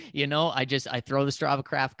 I throw the Strava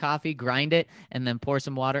Craft coffee, grind it, and then pour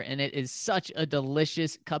some water, and it is such a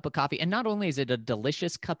delicious cup of coffee. And not only is it a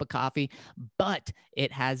delicious cup of coffee, but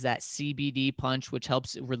it has that CBD punch, which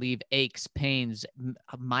helps relieve aches, pains,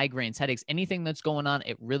 migraines, headaches, anything that's going on.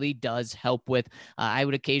 It really does help with. I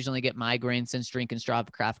would occasionally get migraines since drinking Strava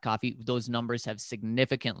Craft coffee. Those numbers have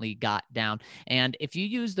significantly got down. And if you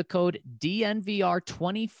use the code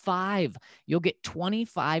DNVR25, you'll get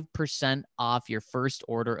 25% off your first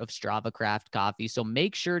order of Strava Craft coffee. So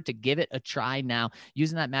make sure to give it a try now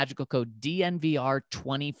using that magical code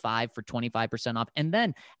DNVR25 for 25% off. And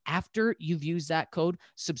then after you've used that code,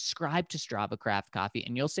 subscribe to Strava Craft coffee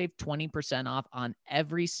and you'll save 20% off on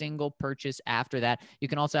every single purchase after that. You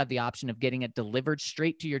can also have the option of getting it delivered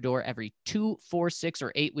straight to your door every 2, 4, 6,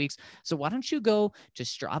 or 8 weeks. So why don't you go to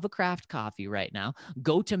Strava Craft coffee right now,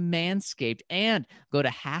 go to Manscaped, and go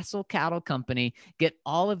to Hassel Cattle Company, get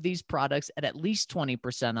all of these products at least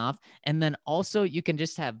 20% off. And then also you can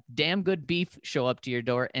just have damn good beef show up to your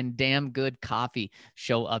door and damn good coffee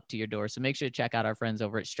show up to your door. So make sure to check out our friends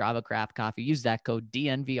over at Strava Craft Coffee. Use that code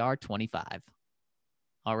DNVR25.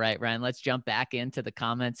 All right, Ryan, let's jump back into the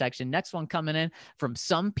comment section. Next one coming in from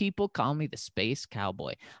some people call me the Space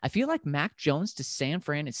Cowboy. I feel like Mac Jones to San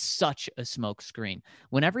Fran is such a smokescreen.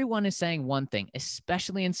 When everyone is saying one thing,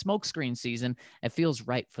 especially in smokescreen season, it feels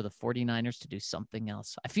right for the 49ers to do something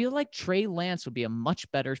else. I feel like Trey Lance would be a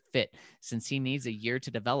much better fit since he needs a year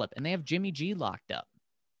to develop, and they have Jimmy G locked up.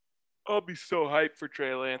 I'll be so hyped for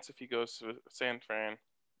Trey Lance if he goes to San Fran.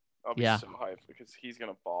 I'll be so hyped because he's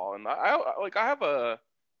going to ball. And I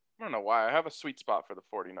don't know why. I have a sweet spot for the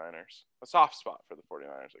 49ers. A soft spot for the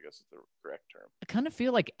 49ers, I guess is the correct term. I kind of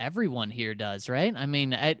feel like everyone here does, right? I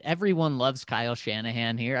mean, everyone loves Kyle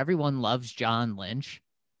Shanahan here. Everyone loves John Lynch.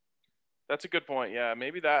 That's a good point. Yeah,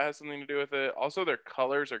 maybe that has something to do with it. Also, their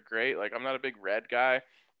colors are great. Like, I'm not a big red guy,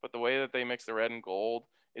 but the way that they mix the red and gold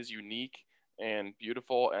is unique and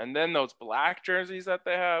beautiful. And then those black jerseys that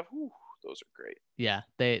they have, those are great. Yeah,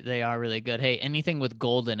 they are really good. Hey, anything with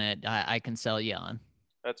gold in it, I can sell you on.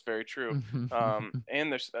 That's very true.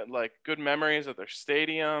 And there's like good memories of their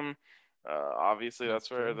stadium. Obviously, That's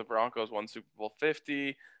that's where true. the Broncos won Super Bowl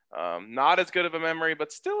 50. Not as good of a memory,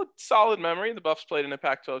 but still a solid memory. The Buffs played in a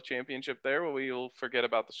Pac-12 championship there, where we'll forget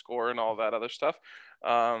about the score and all that other stuff.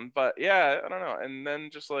 But yeah, I don't know. And then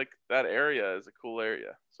just like that area is a cool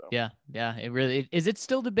area. So Yeah, it really is. It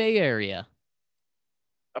still the Bay Area?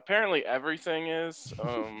 apparently everything is.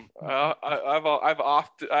 I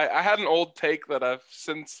had an old take that I've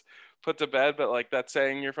since put to bed, but like that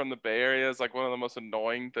saying you're from the Bay Area is like one of the most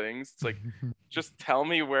annoying things. It's like just tell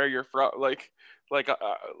me where you're from.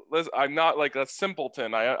 Listen, I'm not like a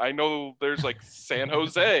simpleton. I know there's like San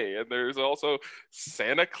Jose, and there's also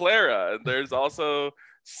Santa Clara, and there's also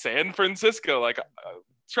San Francisco.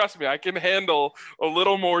 Trust me, I can handle a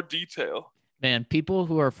little more detail. Man, people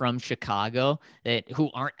who are from Chicago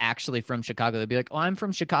who aren't actually from Chicago, they'll be like, "Oh, I'm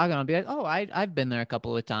from Chicago." And I'll be like, "Oh, I've been there a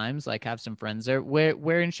couple of times. Like, have some friends there.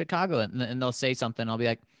 Where in Chicago?" And they'll say something. I'll be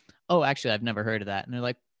like, "Oh, actually, I've never heard of that." And they're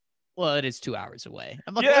like, "Well, it is 2 hours away."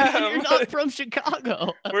 I'm like, Yeah, "What? You're not from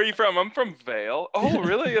Chicago." Where are you from? I'm from Vale. Oh,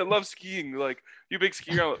 really? I love skiing. Like, you a big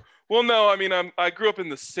skier? Well, no. I mean, I grew up in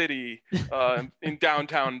the city, in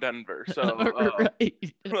downtown Denver. So,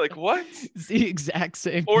 Right. like, what? It's the exact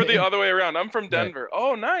same Or the thing. other way around. I'm from Right. Denver.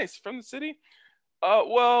 Oh, nice. From the city?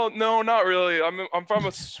 Well, no, not really. I'm from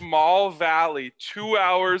a small valley 2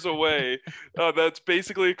 hours away. That's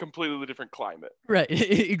basically a completely different climate. Right.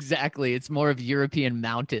 Exactly. It's more of European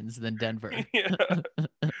mountains than Denver. Yeah.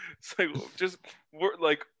 It's like we're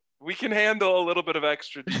like we can handle a little bit of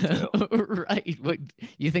extra detail. Right. What,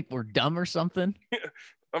 you think we're dumb or something?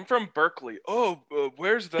 I'm from Berkeley. Oh,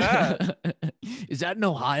 where's that? Is that in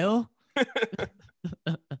Ohio?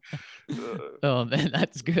 Oh man,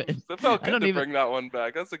 that's good. That felt I good don't to even bring that one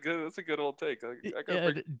back. That's a good old take. I gotta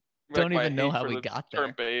yeah, bring back don't my even know hate how for we the got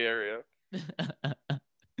term there. Bay Area.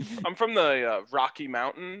 I'm from the Rocky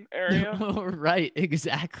Mountain area. Right,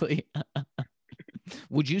 exactly.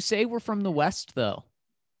 Would you say we're from the West though?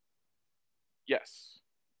 Yes.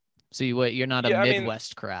 So you're not a Yeah, I mean,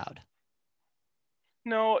 Midwest crowd.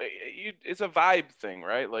 no, it's a vibe thing,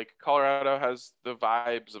 right? Like Colorado has the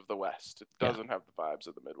vibes of the West. It Yeah. doesn't have the vibes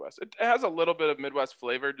of the Midwest. It has a little bit of Midwest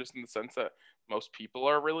flavor, just in the sense that most people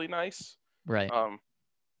are really nice. Right.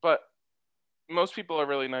 But most people are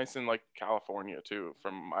really nice in like California too,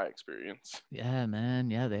 from my experience. Yeah, man.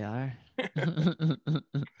 Yeah, they are.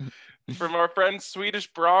 From our friend Swedish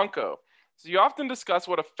Bronco. So you often discuss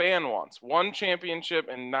what a fan wants. One championship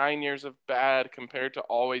and 9 years of bad compared to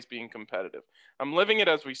always being competitive. I'm living it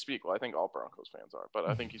as we speak. Well, I think all Broncos fans are, but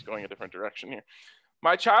I think he's going a different direction here.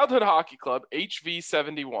 My childhood hockey club,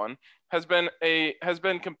 HV71, has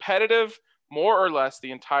been competitive more or less the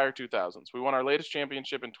entire 2000s. We won our latest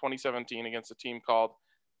championship in 2017 against a team called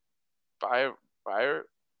Brynäs.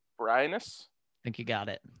 I think you got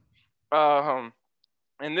it. And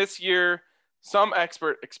this year, some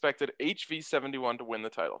expert expected HV71 to win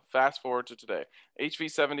the title. Fast forward to today.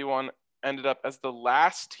 HV71 ended up as the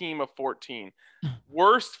last team of 14.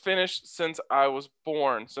 Worst finish since I was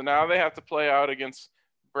born. So now they have to play out against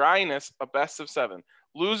Brynäs, a best of 7.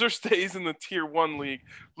 Loser stays in the Tier 1 league.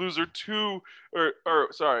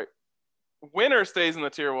 Winner stays in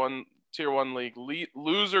the Tier 1 league.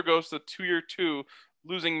 Loser goes to Tier 2,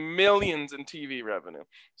 losing millions in TV revenue.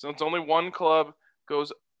 So it's only one club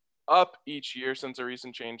goes up each year since a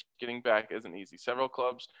recent change. Getting back isn't easy. Several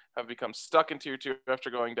clubs have become stuck in Tier 2 after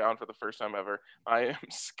going down for the first time ever. I am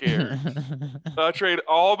scared. I'll trade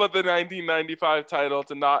all but the 1995 title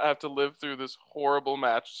to not have to live through this horrible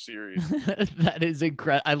match series. That is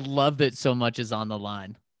incredible. I love that so much is on the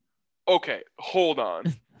line. Okay, hold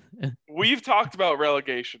on. We've talked about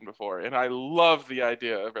relegation before, and I love the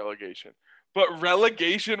idea of relegation. But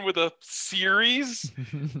relegation with a series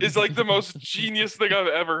is like the most genius thing I've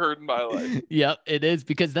ever heard in my life. Yep, it is,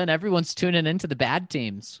 because then everyone's tuning into the bad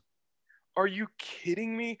teams. Are you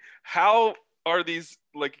kidding me? How are these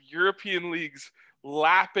like European leagues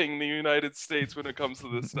lapping the United States when it comes to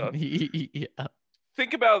this stuff? Yeah.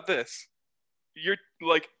 Think about this. You're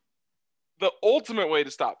like the ultimate way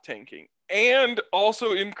to stop tanking and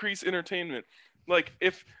also increase entertainment. Like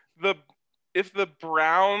if the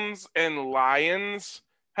Browns and Lions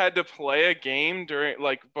had to play a game during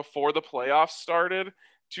like before the playoffs started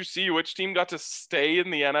to see which team got to stay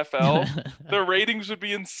in the NFL, the ratings would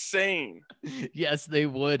be insane. Yes, they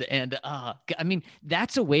would. And I mean,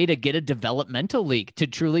 that's a way to get a developmental league to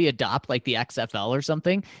truly adopt like the XFL or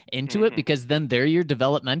something into it, because then they're your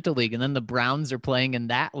developmental league. And then the Browns are playing in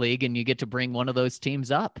that league and you get to bring one of those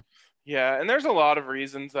teams up. Yeah, and there's a lot of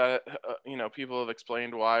reasons that people have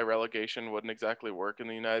explained why relegation wouldn't exactly work in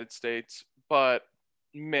the United States, but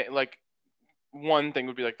like one thing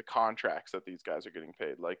would be like the contracts that these guys are getting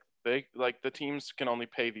paid. Like They like the teams can only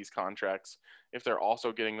pay these contracts if they're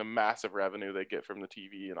also getting the massive revenue they get from the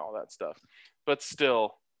TV and all that stuff. But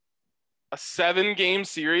still, a 7-game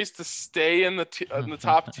series to stay in the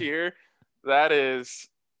top tier, that is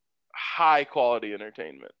high quality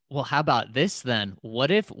entertainment. Well, how about this then? What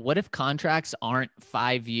if contracts aren't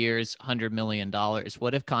 5 years, $100 million?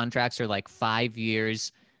 What if contracts are like 5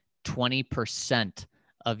 years, 20%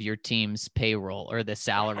 of your team's payroll or the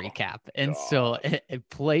salary cap? And so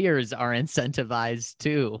players are incentivized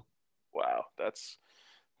too. Wow, that's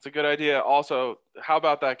a good idea. Also, how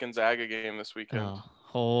about that Gonzaga game this weekend? Oh,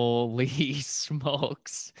 holy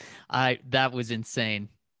smokes. That was insane.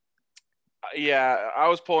 Yeah, I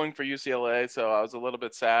was pulling for UCLA, so I was a little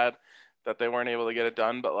bit sad that they weren't able to get it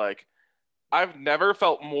done. But like, I've never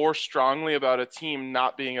felt more strongly about a team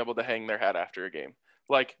not being able to hang their head after a game.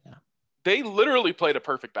 Like, they literally played a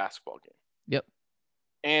perfect basketball game. Yep.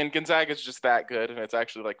 And Gonzaga is just that good, and it's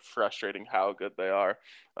actually like frustrating how good they are.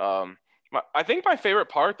 I think my favorite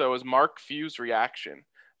part though is Mark Few's reaction.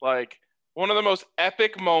 Like, one of the most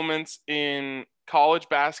epic moments in college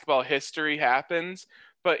basketball history happens,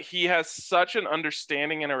 but he has such an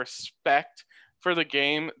understanding and a respect for the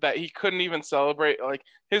game that he couldn't even celebrate. Like,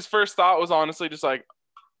 his first thought was honestly just like,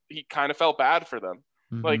 he kind of felt bad for them.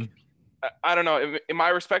 Mm-hmm. Like, I don't know. My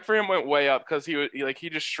respect for him went way up because he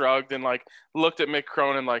just shrugged and like looked at Mick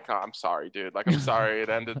Cronin like, oh, I'm sorry, dude. Like, I'm sorry it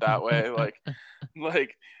ended that way. Like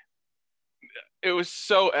it was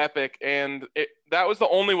so epic, and that was the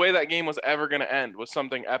only way that game was ever going to end, was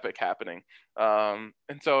something epic happening. And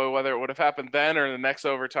so whether it would have happened then or the next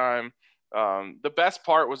overtime, the best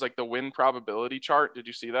part was like the win probability chart. Did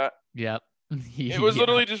you see that? Yep. It was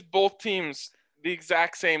literally just both teams the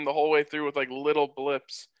exact same the whole way through with like little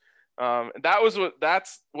blips.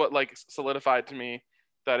 That's what like solidified to me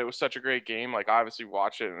that it was such a great game. Like, I obviously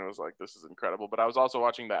watched it and it was like, this is incredible. But I was also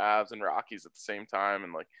watching the Avs and Rockies at the same time,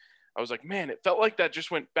 and like, I was like, man, it felt like that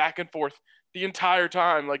just went back and forth the entire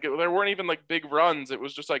time. Like, there weren't even like big runs. It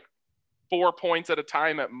was just like 4 points at a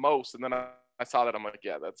time at most. And then I saw that. I'm like,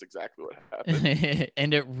 yeah, that's exactly what happened.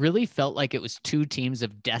 And it really felt like it was two teams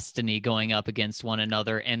of destiny going up against one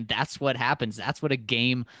another. And that's what happens. That's what a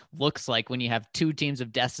game looks like when you have two teams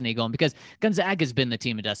of destiny going, because Gonzaga has been the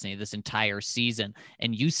team of destiny this entire season,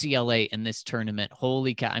 and UCLA in this tournament,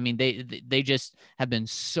 holy cow. I mean, they just have been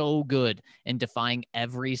so good in defying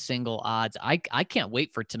every single odds. I can't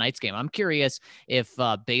wait for tonight's game. I'm curious if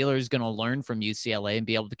Baylor is going to learn from UCLA and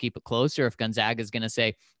be able to keep it close, or if Gonzaga is going to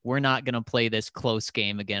say, we're not going to play this close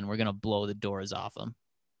game again. We're going to blow the doors off them.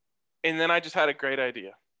 And then I just had a great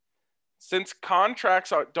idea. Since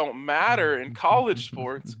contracts don't matter in college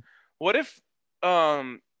sports, what if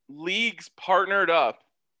leagues partnered up,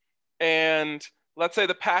 and let's say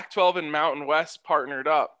the Pac-12 and Mountain West partnered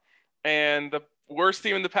up, and the worst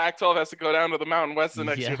team in the Pac-12 has to go down to the Mountain West the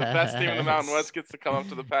next year. The best team in the Mountain West gets to come up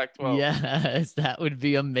to the Pac-12. Yes, that would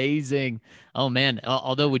be amazing. Oh, man.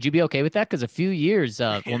 Although, would you be okay with that? Because a few years,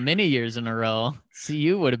 many years in a row,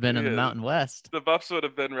 CU would have been in the Mountain West. The Buffs would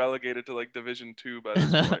have been relegated to like Division II by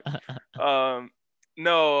this point.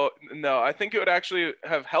 No, I think it would actually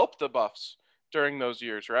have helped the Buffs during those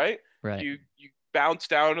years, right? Right. You bounce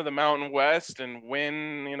down to the Mountain West and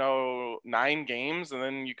win, 9 games, and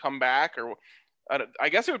then you come back, or I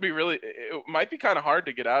guess it might be kind of hard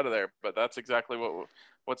to get out of there, but that's exactly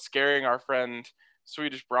what's scaring our friend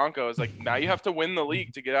Swedish Bronco is like, now you have to win the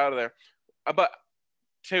league to get out of there. But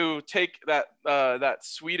to take that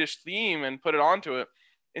Swedish theme and put it onto it,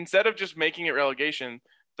 instead of just making it relegation,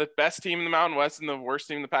 the best team in the Mountain West and the worst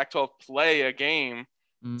team in the Pac-12 play a game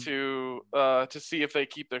to see if they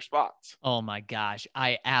keep their spots. Oh my gosh,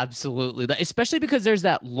 I absolutely, especially because there's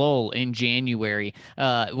that lull in January.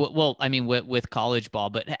 Well, I mean, with college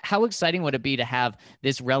ball, but how exciting would it be to have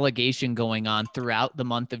this relegation going on throughout the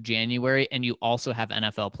month of January, and you also have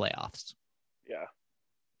NFL playoffs? Yeah,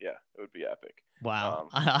 it would be epic. Wow.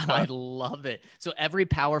 I love it. So every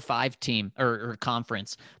Power 5 team or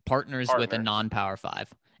conference partners with a non-Power 5,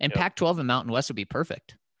 and Pac-12 and Mountain West would be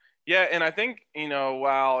perfect. Yeah, and I think,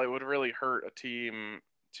 while it would really hurt a team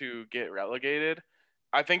to get relegated,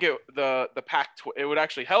 I think it would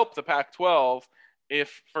actually help the Pac-12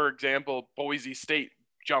 if, for example, Boise State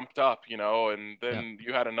jumped up, and then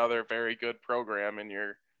you had another very good program in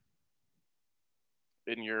your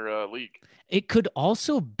league. It could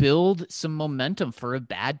also build some momentum for a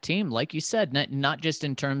bad team, like you said, not just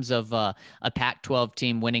in terms of a Pac-12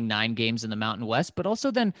 team winning 9 games in the Mountain West, but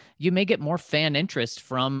also then you may get more fan interest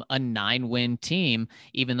from a 9-win team,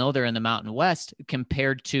 even though they're in the Mountain West,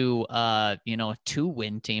 compared to a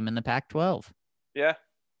 2-win team in the Pac-12. Yeah,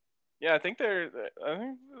 Yeah, I think there's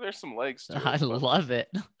some legs to it. I but love it.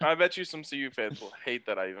 I bet you some CU fans will hate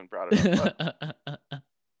that I even brought it up, but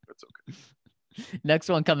it's okay. Next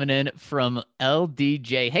one coming in from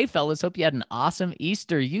LDJ. Hey, fellas, hope you had an awesome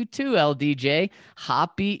Easter. You too, LDJ.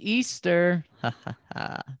 Happy Easter.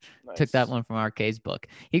 Took that Nice. one from RK's book.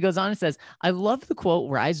 He goes on and says, I love the quote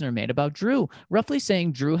Reisner made about Drew, roughly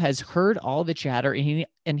saying Drew has heard all the chatter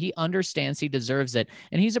and he understands he deserves it.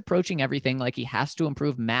 And he's approaching everything like he has to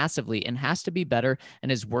improve massively and has to be better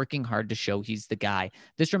and is working hard to show he's the guy.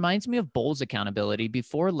 This reminds me of Bowles' accountability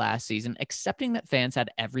before last season, accepting that fans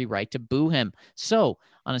had every right to boo him. So,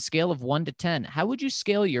 on a scale of 1 to 10, how would you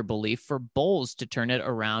scale your belief for Bowles to turn it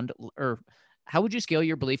around, or how would you scale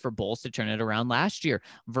your belief for Bowles to turn it around last year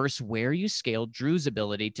versus where you scaled Drew's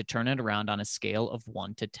ability to turn it around on a scale of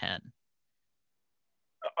 1 to 10?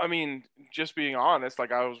 I mean, just being honest,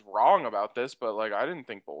 like I was wrong about this, but like I didn't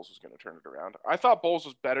think Bowles was going to turn it around. I thought Bowles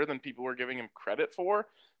was better than people were giving him credit for,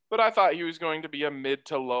 but I thought he was going to be a mid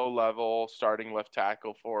to low level starting left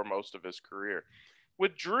tackle for most of his career.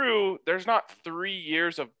 With Drew, there's not 3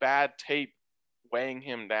 years of bad tape weighing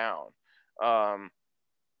him down.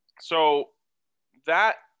 So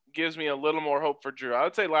that gives me a little more hope for Drew. I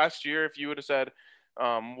would say last year, if you would have said,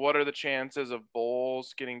 what are the chances of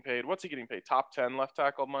Bowles getting paid? What's he getting paid? Top 10 left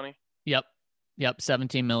tackle money? Yep.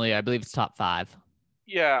 17 million. I believe it's top 5.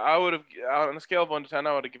 Yeah, I would have, on a scale of 1 to 10,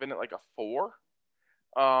 I would have given it like a 4.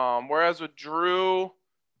 Whereas with Drew,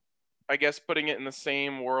 I guess putting it in the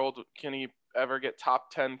same world, can he ever get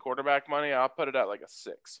top 10 quarterback money? I'll put it at like a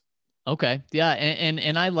 6. Okay. Yeah.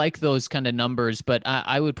 And I like those kind of numbers, but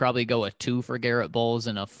I would probably go a 2 for Garrett Bowles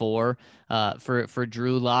and a 4 for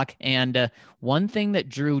Drew Lock. And one thing that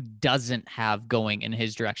Drew doesn't have going in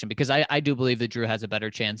his direction, because I do believe that Drew has a better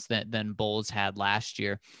chance than Bowles had last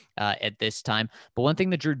year at this time. But one thing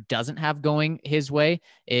that Drew doesn't have going his way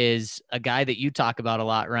is a guy that you talk about a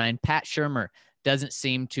lot, Ryan, Pat Shurmur. Doesn't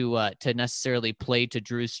seem to necessarily play to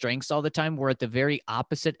Drew's strengths all the time. We're at the very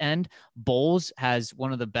opposite end. Bowles has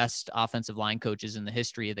one of the best offensive line coaches in the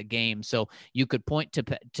history of the game. So you could point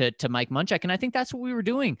to Mike Munchak. And I think that's what we were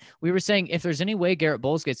doing. We were saying if there's any way Garrett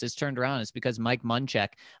Bowles gets this turned around, it's because Mike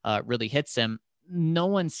Munchak really hits him. No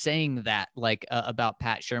one's saying that about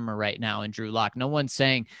Pat Shurmur right now and Drew Lock. No one's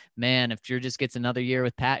saying, man, if Drew just gets another year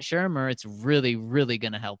with Pat Shurmur, it's really, really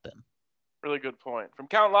going to help him. Really good point. From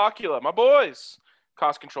Count Locula, my boys,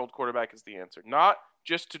 cost-controlled quarterback is the answer. Not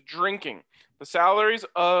just to drinking. The salaries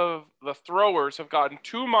of the throwers have gotten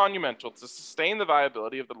too monumental to sustain the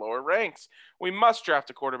viability of the lower ranks. We must draft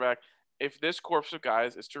a quarterback if this corpse of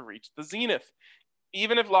guys is to reach the zenith.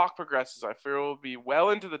 Even if Locke progresses, I fear we'll be well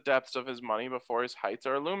into the depths of his money before his heights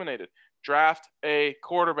are illuminated. Draft a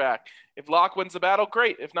quarterback. If Locke wins the battle,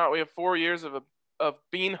 great. If not, we have 4 years of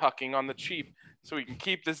bean hucking on the cheap so we can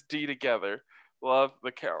keep this D together. Love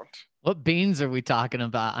the Count. What beans are we talking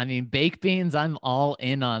about? I mean, baked beans, I'm all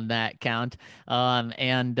in on that, Count.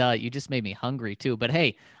 And you just made me hungry too. But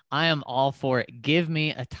hey, I am all for it. Give me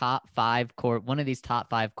a top 5 one of these top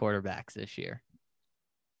 5 quarterbacks this year.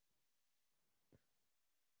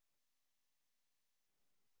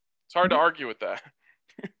 It's hard to argue with that.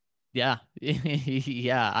 Yeah.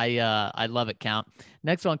 Yeah. I love it, Count.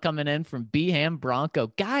 Next one coming in from Beham Bronco.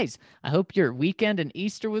 Guys, I hope your weekend and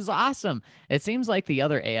Easter was awesome. It seems like the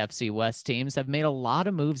other AFC West teams have made a lot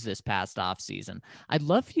of moves this past offseason. I'd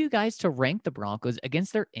love for you guys to rank the Broncos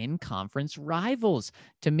against their in-conference rivals.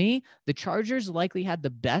 To me, the Chargers likely had the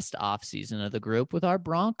best offseason of the group, with our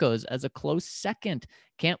Broncos as a close second.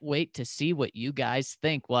 Can't wait to see what you guys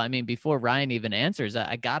think. Well, I mean, before Ryan even answers,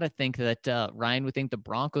 I got to think that Ryan would think the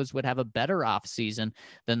Broncos would have a better offseason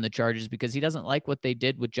than the Chargers, because he doesn't like what they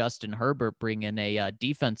did with Justin Herbert, bringing a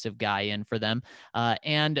defensive guy in for them.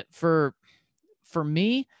 And for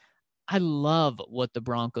me, I love what the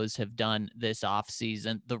Broncos have done this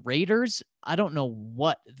offseason. The Raiders, I don't know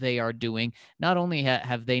what they are doing. Not only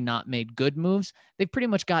have they not made good moves, they've pretty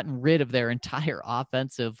much gotten rid of their entire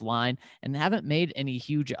offensive line and haven't made any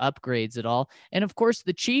huge upgrades at all. And of course,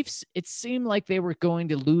 the Chiefs, it seemed like they were going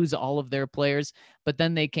to lose all of their players, but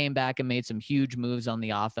then they came back and made some huge moves on the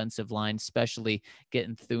offensive line, especially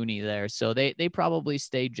getting Thuney there. So they probably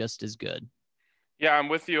stayed just as good. Yeah, I'm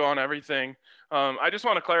with you on everything. I just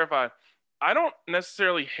want to clarify. I don't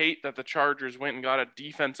necessarily hate that the Chargers went and got a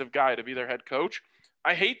defensive guy to be their head coach.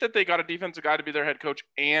 I hate that they got a defensive guy to be their head coach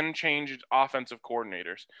and changed offensive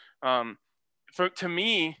coordinators. To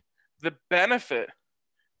me, the benefit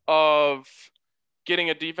of getting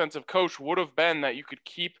a defensive coach would have been that you could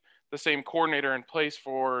keep the same coordinator in place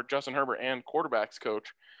for Justin Herbert and quarterbacks coach.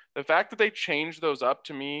 The fact that they changed those up,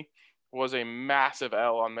 to me, was a massive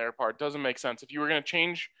L on their part. Doesn't make sense. If you were going to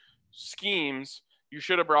change schemes, you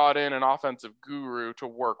should have brought in an offensive guru to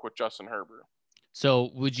work with Justin Herbert.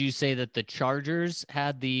 So would you say that the Chargers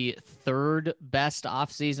had the third best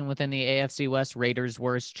offseason within the AFC West? Raiders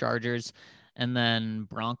worst, Chargers, and then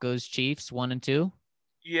Broncos, Chiefs 1 and 2?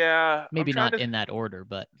 Yeah. Maybe not in that order,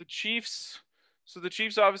 but the Chiefs. So the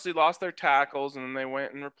Chiefs obviously lost their tackles, and then they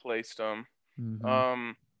went and replaced them.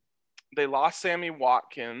 Mhm. They lost Sammy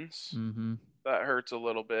Watkins. Mhm. That hurts a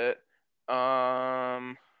little bit.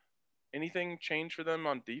 Anything change for them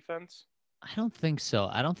on defense? I don't think so.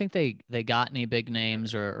 I don't think they got any big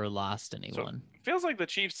names or lost anyone. So it feels like the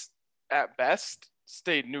Chiefs at best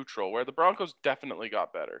stayed neutral, where the Broncos definitely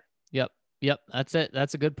got better. Yep, that's it.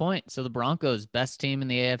 That's a good point. So the Broncos, best team in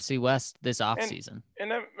the AFC West this offseason. And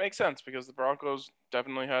that makes sense because the Broncos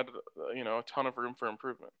definitely had, a ton of room for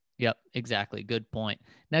improvement. Yep, exactly. Good point.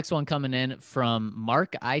 Next one coming in from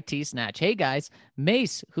Mark IT Snatch. Hey guys,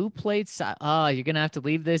 Mace, who played? You're gonna have to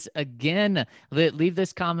leave this again. Leave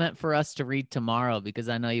this comment for us to read tomorrow because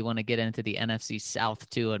I know you want to get into the NFC South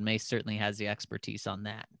too, and Mace certainly has the expertise on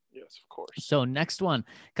that. Yes, of course. So next one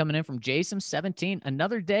coming in from Jason17.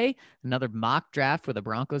 Another day, another mock draft where the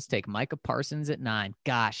Broncos take Micah Parsons at 9.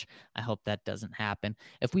 Gosh, I hope that doesn't happen.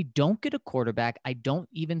 If we don't get a quarterback, I don't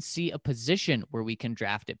even see a position where we can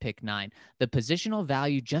draft at pick 9. The positional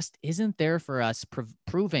value just isn't there for us,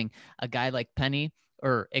 proving a guy like Penny,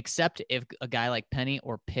 or except if a guy like Penny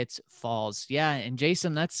or Pitts falls. Yeah, and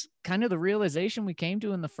Jason, that's kind of the realization we came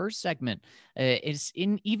to in the first segment.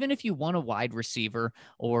 Even if you want a wide receiver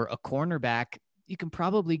or a cornerback, you can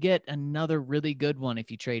probably get another really good one if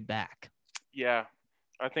you trade back. Yeah,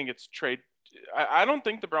 I think it's trade. I don't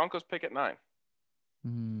think the Broncos pick at 9.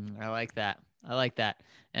 I like that.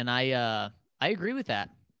 And I agree with that.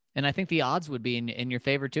 And I think the odds would be in your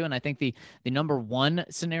favor too. And I think the number one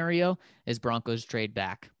scenario is Broncos trade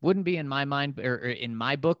back. Wouldn't be in my mind or in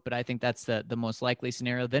my book, but I think that's the most likely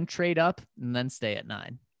scenario. Then trade up and then stay at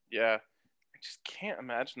 9. Yeah. I just can't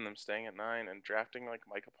imagine them staying at 9 and drafting like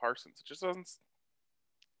Micah Parsons. It just doesn't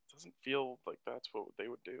feel like that's what they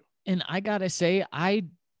would do. And I gotta say, I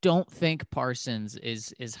don't think Parsons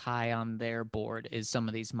is high on their board as some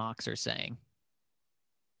of these mocks are saying.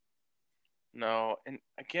 No, and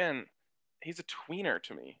again, he's a tweener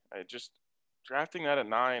to me. Drafting that at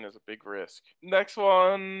 9 is a big risk. Next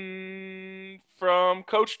one from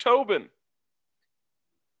Coach Tobin.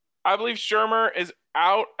 I believe Shermer is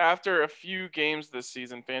out after a few games this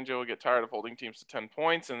season. Fangio will get tired of holding teams to 10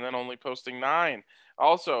 points and then only posting 9.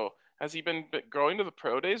 Also, has he been going to the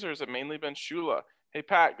pro days or has it mainly been Shula? Hey,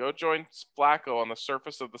 Pat, go join Flacco on the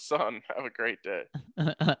surface of the sun. Have a great day.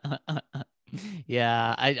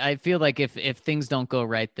 Yeah, I feel like if things don't go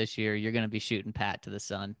right this year, you're going to be shooting Pat to the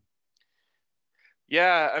sun.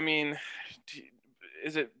 Yeah, I mean,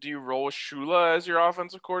 do you roll with Shula as your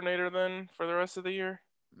offensive coordinator then for the rest of the year?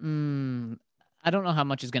 I don't know how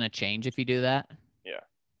much is going to change if you do that. Yeah.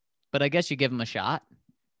 But I guess you give him a shot.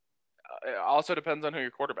 It also depends on who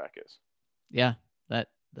your quarterback is. Yeah,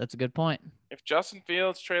 that's a good point. If Justin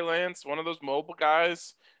Fields, Trey Lance, one of those mobile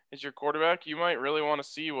guys is your quarterback, you might really want to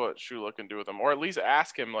see what Shula can do with him, or at least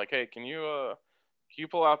ask him, like, hey, can you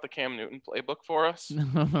pull out the Cam Newton playbook for us?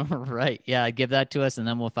 Right. Yeah, give that to us, and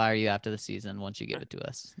then we'll fire you after the season once you give it to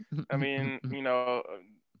us. I mean, I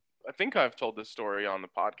think I've told this story on the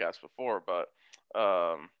podcast before, but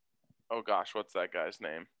oh gosh, what's that guy's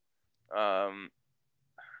name?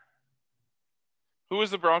 Who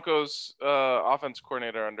was the Broncos offense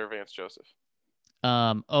coordinator under Vance Joseph?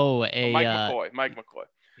 Mike McCoy. Mike McCoy.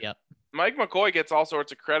 Yep. Mike McCoy gets all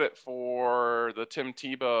sorts of credit for the Tim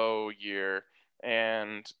Tebow year,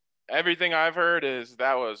 and everything I've heard is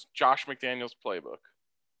that was Josh McDaniels' playbook.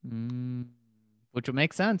 Which would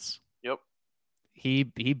make sense. Yep. He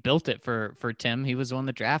built it for Tim. He was the one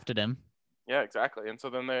that drafted him. Yeah, exactly. And so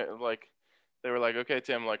then they were like, okay,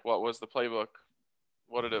 Tim, like, what was the playbook?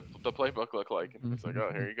 What did the playbook look like? And he's like,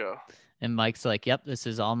 oh, here you go. And Mike's like, yep, this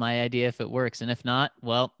is all my idea if it works. And if not,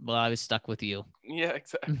 well, I was stuck with you. Yeah,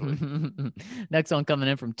 exactly. Next one coming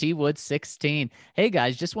in from T Wood 16. Hey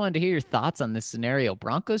guys, just wanted to hear your thoughts on this scenario.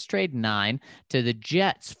 Broncos trade 9 to the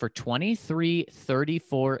Jets for 23,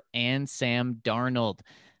 34, and Sam Darnold.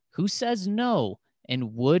 Who says no?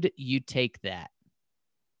 And would you take that?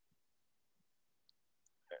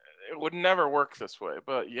 It would never work this way,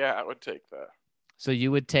 but yeah, I would take that. So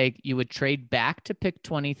you would trade back to pick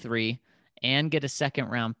 23 and get a second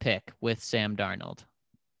round pick with Sam Darnold.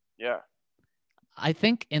 Yeah. I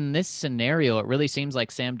think in this scenario, it really seems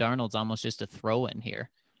like Sam Darnold's almost just a throw in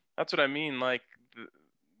here. That's what I mean. Like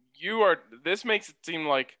this makes it seem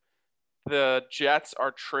like the Jets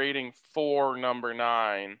are trading for number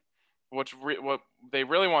 9 what they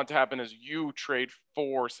really want to happen is you trade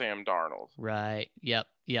for Sam Darnold. Right. Yep.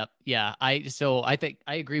 Yeah. I think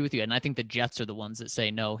I agree with you, and I think the Jets are the ones that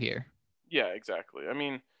say no here. Yeah, exactly. I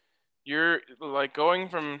mean, you're like going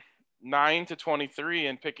from 9 to 23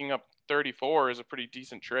 and picking up 34 is a pretty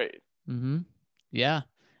decent trade. Mm-hmm. Yeah.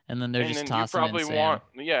 And then they're just you tossing probably in Sam. want,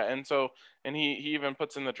 yeah. And so, and he even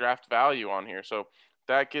puts in the draft value on here. So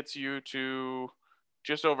that gets you to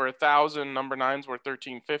just over 1,000. Number 9's worth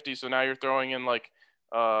 1,350. So now you're throwing in like,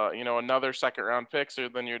 another second round pick. So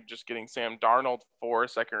then you're just getting Sam Darnold for a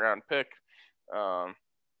second round pick.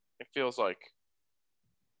 It feels like,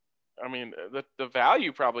 I mean, the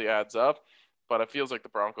value probably adds up, but it feels like the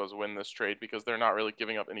Broncos win this trade because they're not really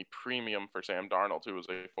giving up any premium for Sam Darnold, who was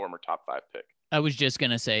a former top 5 pick. I was just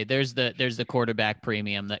gonna say there's the quarterback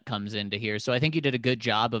premium that comes into here. So I think you did a good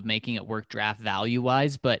job of making it work draft value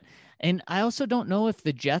wise. And I also don't know if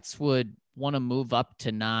the Jets would want to move up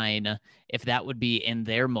to 9 if that would be in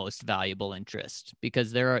their most valuable interest,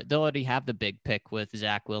 because they'll already have the big pick with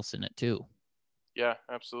Zach Wilson at 2. Yeah,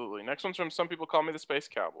 absolutely. Next one's from Some People Call Me the Space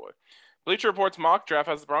Cowboy. Bleacher Report's mock draft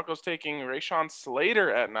has the Broncos taking Rashawn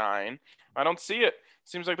Slater at 9. I don't see it.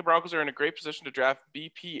 Seems like the Broncos are in a great position to draft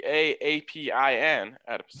BPAAPIN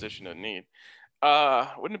at a position of need.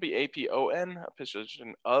 Wouldn't it be APON, a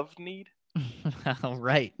position of need?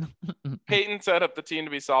 Right. Peyton set up the team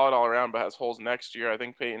to be solid all around, but has holes next year. I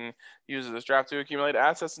think Peyton uses this draft to accumulate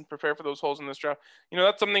assets and prepare for those holes in this draft.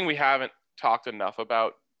 That's something we haven't talked enough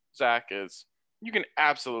about, Zach, is you can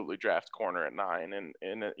absolutely draft corner at 9,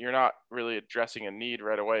 and you're not really addressing a need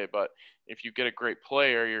right away. But if you get a great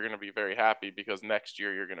player, you're going to be very happy because next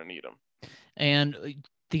year you're going to need them. And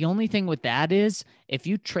the only thing with that is if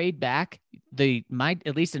you trade back,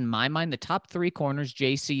 at least in my mind, the top 3 corners,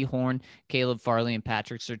 J.C. Horn, Caleb Farley, and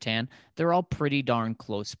Patrick Surtain, they're all pretty darn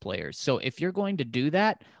close players. So if you're going to do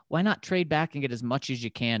that, why not trade back and get as much as you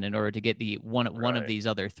can in order to get the one of these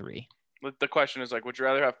other 3? The question is, like, would you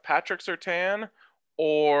rather have Patrick Surtain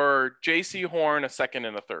or J.C. Horn, a second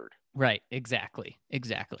and a third? Right, exactly.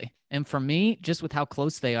 And for me, just with how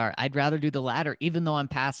close they are, I'd rather do the latter, even though I'm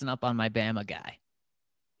passing up on my Bama guy.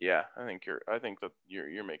 Yeah, I think that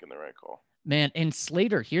you're making the right call. Man, and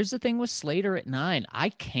Slater, here's the thing with Slater at 9. I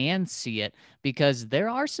can see it because there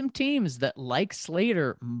are some teams that like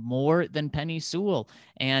Slater more than Penei Sewell.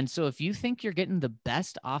 And so if you think you're getting the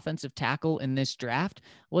best offensive tackle in this draft,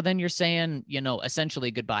 well, then you're saying, essentially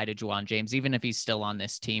goodbye to Juwan James, even if he's still on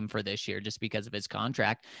this team for this year, just because of his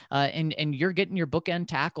contract. And you're getting your bookend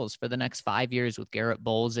tackles for the next 5 years with Garrett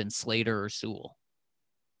Bowles and Slater or Sewell.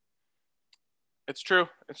 It's true.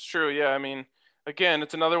 Yeah. I mean, again,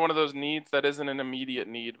 it's another one of those needs that isn't an immediate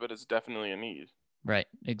need, but it's definitely a need. Right.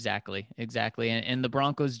 Exactly. And the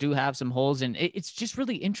Broncos do have some holes, and it's just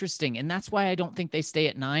really interesting. And that's why I don't think they stay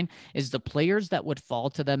at 9 is the players that would fall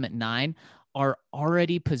to them at 9 are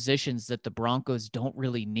already positions that the Broncos don't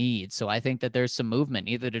really need. So I think that there's some movement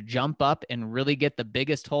either to jump up and really get the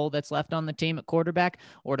biggest hole that's left on the team at quarterback,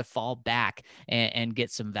 or to fall back and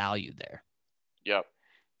get some value there. Yep.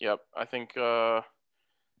 I think, I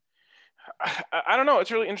don't know. It's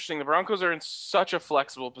really interesting. The Broncos are in such a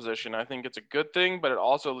flexible position. I think it's a good thing, but it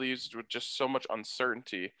also leaves with just so much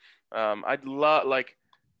uncertainty. I'd love,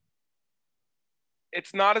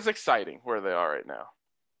 it's not as exciting where they are right now.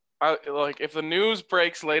 If the news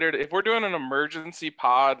breaks later, if we're doing an emergency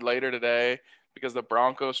pod later today because the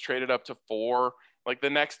Broncos traded up to 4, the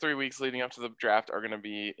next 3 weeks leading up to the draft are going to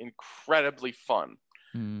be incredibly fun.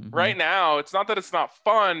 Mm-hmm. Right now, it's not that it's not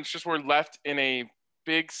fun. It's just we're left in a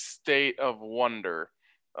big state of wonder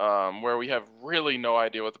where we have really no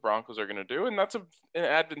idea what the Broncos are going to do. And that's an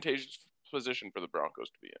advantageous position for the Broncos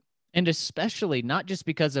to be in. And especially not just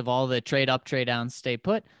because of all the trade up, trade down, stay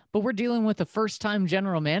put, but we're dealing with a first-time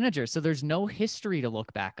general manager. So there's no history to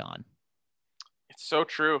look back on. It's so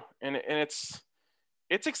true. And it's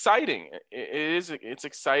exciting. It's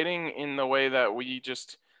exciting in the way that we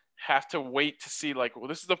just have to wait to see,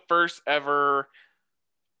 this is the first ever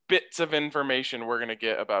bits of information we're going to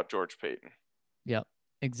get about George Paton. Yep,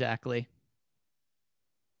 exactly.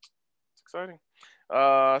 It's exciting.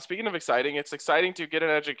 Speaking of exciting, it's exciting to get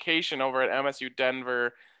an education over at MSU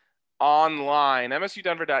Denver online.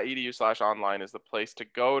 msudenver.edu/online is the place to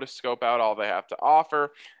go to scope out all they have to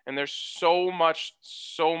offer. And there's so much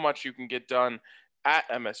you can get done at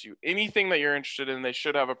MSU. Anything that you're interested in, they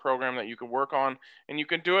should have a program that you can work on, and you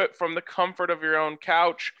can do it from the comfort of your own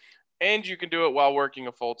couch, and you can do it while working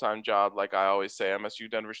a full-time job. Like I always say, MSU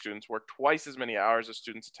Denver students work twice as many hours as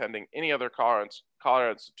students attending any other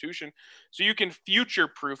Colorado institution, so you can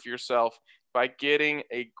future-proof yourself by getting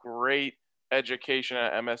a great education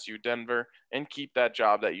at MSU Denver and keep that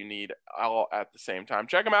job that you need all at the same time.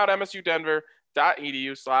 Check them out,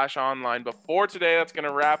 msudenver.edu/online. Before today, that's going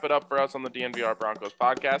to wrap it up for us on the DNVR Broncos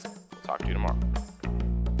podcast. We'll talk to you tomorrow.